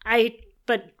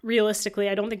 but realistically,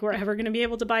 I don't think we're ever going to be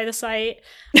able to buy the site.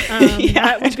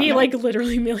 That would be like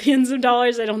literally millions of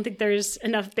dollars. I don't think there's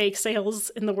enough bake sales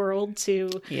in the world to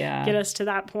get us to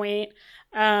that point.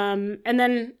 And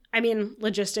then, I mean,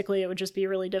 logistically, it would just be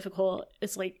really difficult.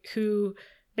 It's like, who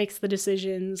makes the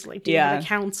decisions? Like, do you have a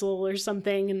council or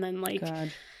something? And then, like,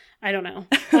 I don't know.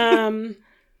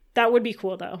 That would be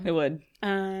cool, though. It would.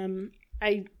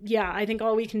 I think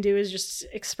all we can do is just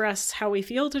express how we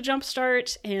feel to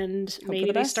Jumpstart and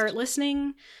maybe start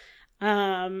listening.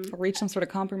 Reach some sort of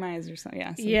compromise or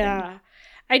something. Yeah.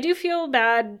 I do feel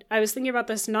bad. I was thinking about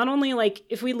this, not only like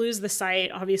if we lose the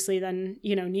site, obviously then,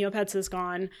 Neopets is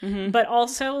gone, but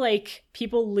also like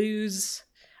people lose.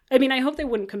 I mean, I hope they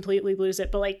wouldn't completely lose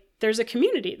it, but like there's a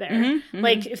community there.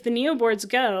 Like, if the Neo boards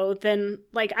go, then,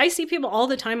 like, I see people all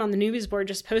the time on the newbies board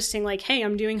just posting, like, hey,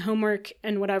 I'm doing homework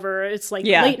and whatever. It's, like,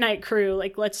 late night crew.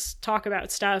 Like, let's talk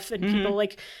about stuff. And people,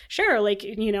 like, share, like,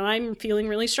 you know, I'm feeling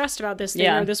really stressed about this thing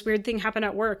or this weird thing happened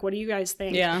at work. What do you guys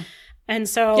think? Yeah. And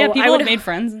so people have made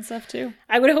friends and stuff too.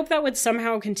 I would hope that would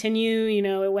somehow continue, you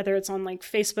know, whether it's on like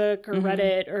Facebook or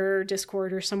Reddit or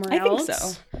Discord or somewhere else. I think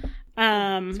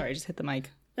so. Sorry, I just hit the mic.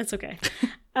 That's okay.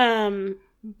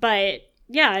 But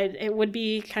yeah, it would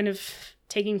be kind of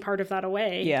taking part of that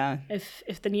away. Yeah.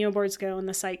 If the Neo boards go and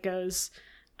the site goes,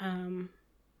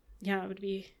 yeah, it would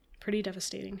be pretty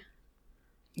devastating.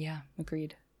 Yeah,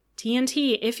 agreed.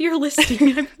 TNT, if you're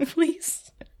listening,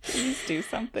 please do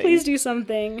something. Please do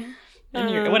something.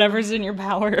 Whatever's in your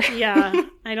power. Yeah.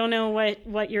 I don't know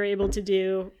what you're able to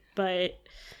do, but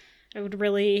I would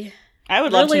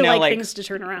love to know like things to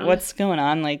turn around. What's going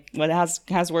on? Like, what has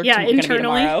work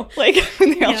internally tomorrow? Like,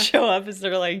 when they all show up, is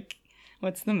there like,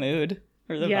 what's the mood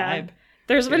or the vibe?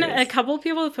 There's been a couple of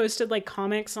people who posted like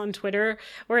comics on Twitter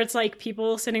where it's like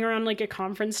people sitting around like a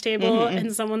conference table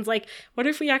and someone's like, what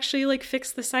if we actually like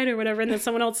fix the site or whatever? And then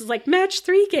someone else is like, match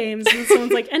 3 games. And then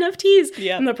someone's like, NFTs.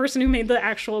 Yeah. And the person who made the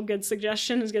actual good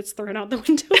suggestion gets thrown out the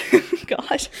window.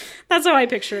 Gosh. That's how I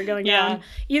picture it going down.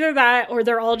 Either that or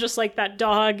they're all just like that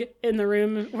dog in the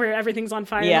room where everything's on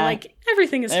fire. Yeah. Like,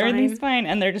 everything's fine.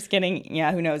 And they're just getting,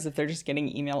 who knows if they're just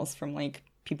getting emails from like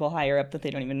people higher up that they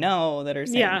don't even know that are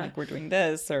saying like, we're doing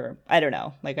this, or I don't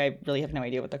know. Like, I really have no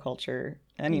idea what the culture,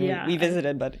 I mean, we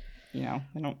visited, but you know,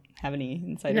 I don't have any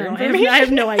insider information. I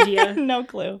have no idea. No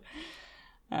clue.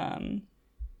 Anyways.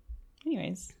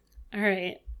 All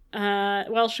right.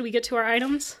 Well, should we get to our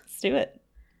items? Let's do it.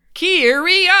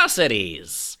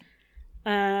 Curiosities.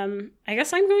 I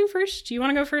guess I'm going first. Do you want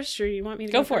to go first, or you want me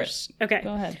to go first? Okay.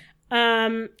 Go ahead.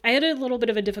 I had a little bit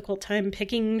of a difficult time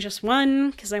picking just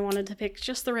one because I wanted to pick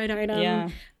just the right item. Yeah.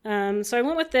 So I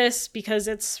went with this because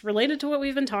it's related to what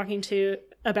we've been talking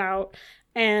about,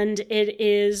 and it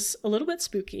is a little bit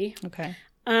spooky. Okay.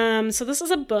 So this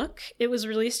is a book. It was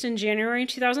released in January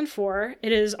 2004.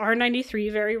 It is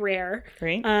R93, very rare.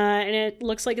 Great. And it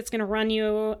looks like it's going to run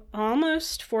you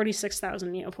almost 46,000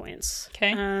 Neo points.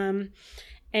 Okay.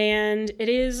 And it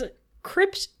is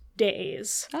Crypt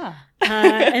Days.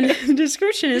 And the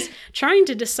description is, trying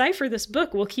to decipher this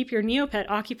book will keep your Neopet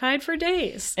occupied for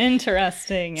days.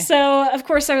 Interesting. So, of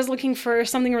course, I was looking for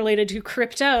something related to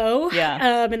crypto.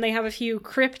 Yeah. And they have a few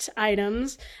crypt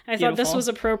items. I thought this was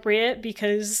appropriate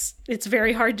because it's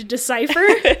very hard to decipher.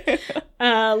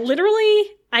 Literally,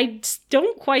 I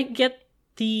don't quite get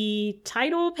the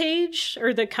title page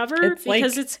or the cover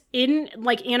because it's in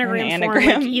like anagram form,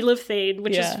 like Elifthade,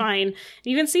 which is fine.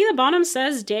 You can see the bottom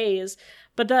says days,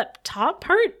 but the top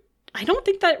part, I don't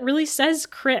think that really says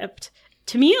crypt.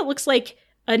 To me, it looks like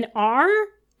an R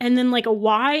and then like a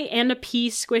Y and a P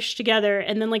squished together,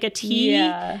 and then like a T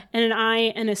and an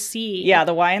I and a C. Yeah,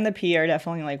 the Y and the P are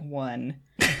definitely like one.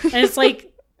 And it's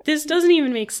like, this doesn't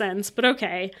even make sense, but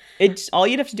okay. All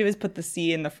you'd have to do is put the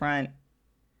C in the front.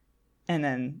 And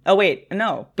then,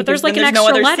 but there's like an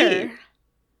extra letter. C.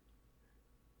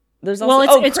 There's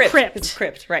also, it's crypt. It's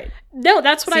crypt, right? No,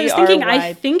 that's what I was thinking.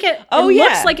 I think it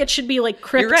looks like it should be like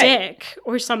cryptic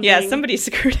or something. Yeah, somebody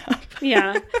screwed up.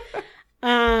 Yeah.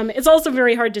 It's also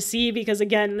very hard to see because,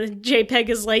 again, the JPEG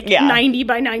is like 90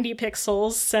 by 90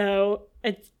 pixels, so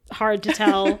it's hard to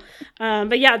tell.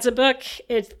 But yeah, it's a book.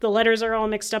 The letters are all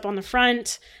mixed up on the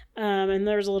front, and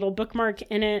there's a little bookmark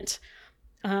in it.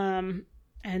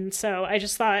 And so I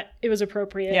just thought it was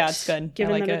appropriate. Yeah, it's good.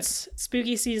 Given that it's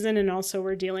spooky season and also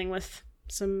we're dealing with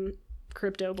some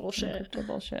crypto bullshit.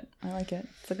 I like it.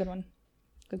 It's a good one.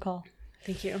 Good call.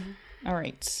 Thank you. All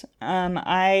right.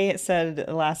 I said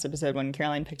last episode when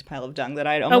Caroline picked a pile of dung that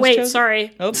I'd almost chosen.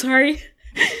 Sorry. Oh, sorry.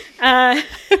 I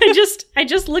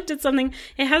just looked at something.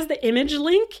 It has the image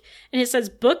link and it says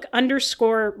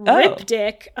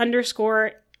book_ripdick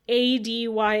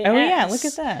 _ADYS. Oh yeah, look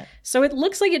at that. So it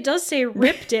looks like it does say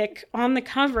Ripdick on the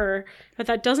cover, but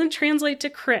that doesn't translate to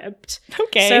crypt.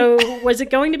 Okay. So was it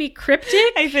going to be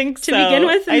cryptic? I think to begin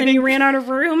with, and then you ran out of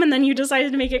room, and then you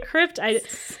decided to make it crypt.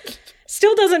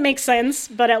 Still doesn't make sense,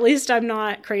 but at least I'm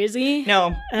not crazy.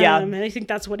 No, yeah. And I think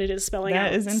that's what it is spelling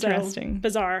out. That is interesting. So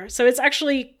bizarre. So it's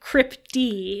actually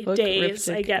Crypty Days,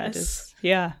 I guess.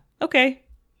 Yeah. Okay.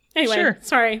 Anyway, sure.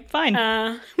 Sorry.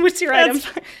 Fine. What's your item?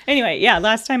 Anyway, yeah,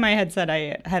 last time I had said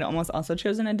I had almost also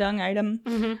chosen a dung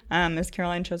item. As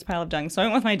Caroline chose a pile of dung. So I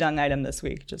went with my dung item this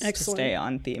week just to stay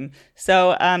on theme.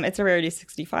 So it's a Rarity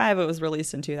 65. It was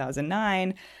released in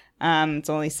 2009. It's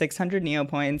only 600 Neo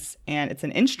points, and it's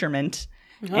an instrument,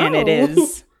 and it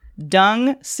is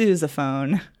dung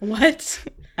sousaphone. What?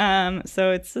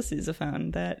 So it's a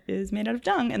sousaphone that is made out of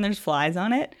dung, and there's flies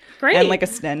on it. Great. And like a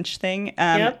stench thing.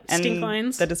 Yep, and stink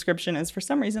lines. The description is, for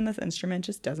some reason, this instrument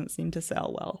just doesn't seem to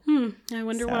sell well. I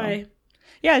wonder why.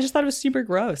 Yeah, I just thought it was super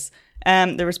gross.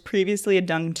 There was previously a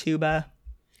dung tuba.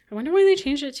 I wonder why they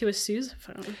changed it to a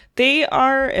sousaphone. They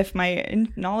are, if my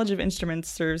knowledge of instruments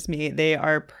serves me, they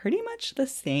are pretty much the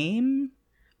same.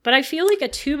 But I feel like a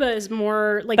tuba is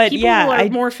more, like, people are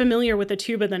more familiar with a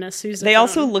tuba than a sousaphone. They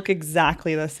also look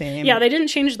exactly the same. Yeah, they didn't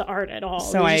change the art at all.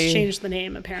 So they just changed the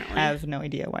name, apparently. I have no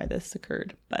idea why this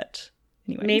occurred, but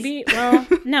anyways. Maybe, well,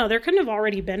 no, there couldn't have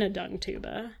already been a dung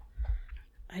tuba.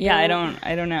 I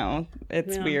don't know.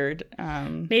 It's weird.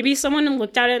 Maybe someone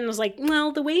looked at it and was like,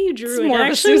 well, the way you drew it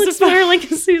actually looks more like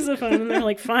a sousaphone. And they're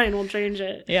like, fine, we'll change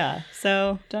it. Yeah,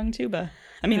 so dung tuba.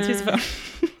 I mean, sousaphone.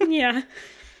 Yeah.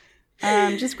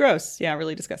 Just gross. Yeah,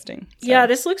 really disgusting. So. Yeah,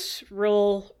 this looks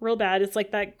real bad. It's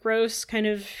like that gross kind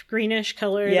of greenish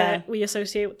color that we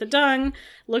associate with the dung.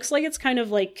 Looks like it's kind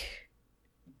of like,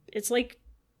 it's like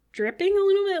dripping a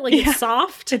little bit. Like it's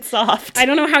soft. It's soft. I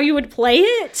don't know how you would play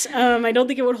it. I don't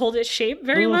think it would hold its shape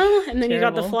very well. And then you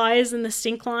got the flies and the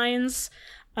stink lines.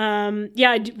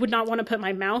 I would not want to put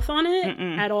my mouth on it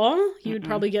at all. You would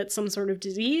probably get some sort of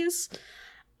disease.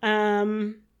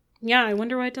 I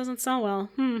wonder why it doesn't sell well.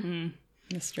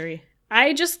 Mystery.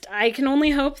 I can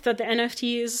only hope that the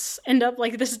NFTs end up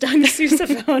like this dung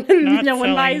sousaphone and no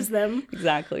one buys them.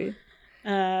 Exactly.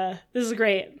 This is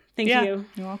great. Thank you.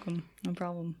 You're welcome. No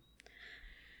problem.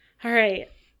 All right.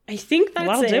 I think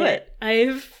that's do it.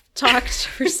 I've talked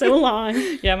for so long.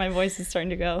 Yeah, my voice is starting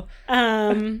to go.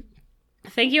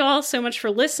 Thank you all so much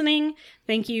for listening.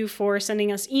 Thank you for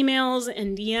sending us emails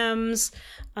and DMs,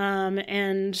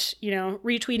 and,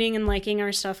 retweeting and liking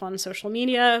our stuff on social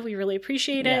media. We really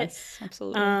appreciate it. Yes,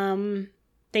 absolutely.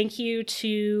 Thank you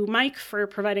to Mike for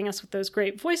providing us with those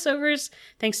great voiceovers.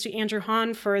 Thanks to Andrew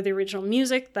Hahn for the original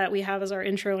music that we have as our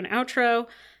intro and outro.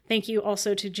 Thank you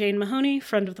also to Jane Mahoney,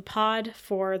 friend of the pod,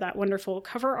 for that wonderful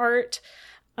cover art.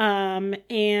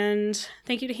 And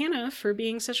thank you to Hannah for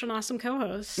being such an awesome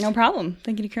co-host. No problem.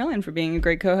 Thank you to Caroline for being a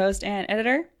great co-host and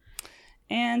editor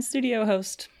and studio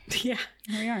host. Yeah.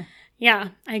 Here we are. Yeah,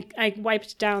 I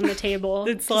wiped down the table.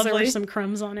 It's lovely. There were some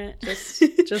crumbs on it. Just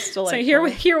delightful. So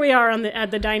here we are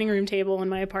at the dining room table in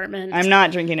my apartment. I'm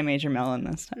not drinking a Major Melon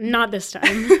this time. Not this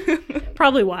time.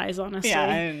 Probably wise, honestly. Yeah,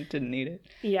 I didn't need it.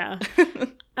 Yeah.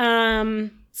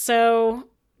 So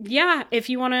yeah, if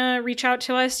you want to reach out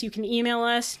to us, you can email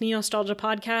us,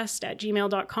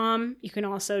 neostalgiapodcast@gmail.com. You can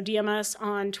also DM us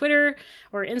on Twitter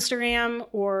or Instagram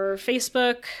or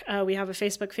Facebook. We have a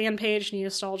Facebook fan page,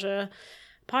 Neostalgia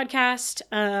Podcast,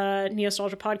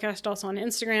 Neostalgia Podcast also on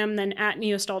Instagram, then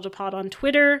 @NeostalgiaPod on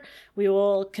Twitter. We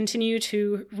will continue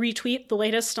to retweet the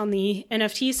latest on the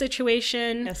NFT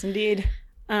situation. Yes, indeed.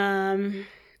 And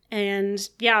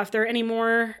yeah, if there are any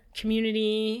more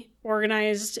community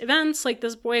organized events like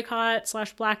this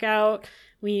boycott/blackout,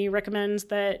 we recommend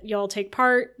that y'all take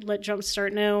part. Let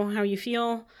Jumpstart know how you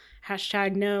feel.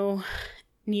 #no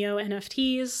Neo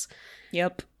NFTs.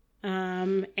 Yep.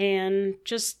 And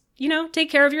just, take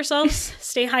care of yourselves.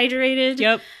 Stay hydrated.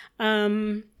 Yep.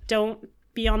 Don't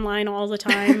be online all the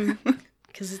time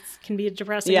because it can be a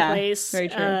depressing place. Very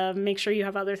true. Make sure you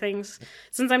have other things.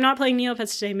 Since I'm not playing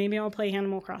Neopets today, maybe I'll play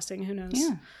Animal Crossing. Who knows?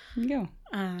 Yeah, there you go.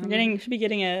 Should be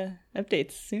getting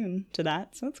updates soon to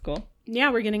that, so that's cool. Yeah,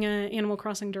 we're getting a Animal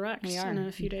Crossing Direct in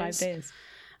a few days. 5 days.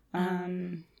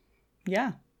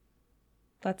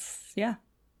 Yeah.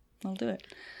 I'll do it.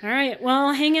 All right.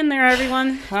 Well, hang in there,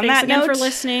 everyone. Thanks again for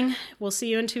listening. We'll see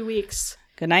you in 2 weeks.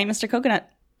 Good night, Mr. Coconut.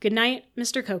 Good night,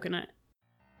 Mr. Coconut.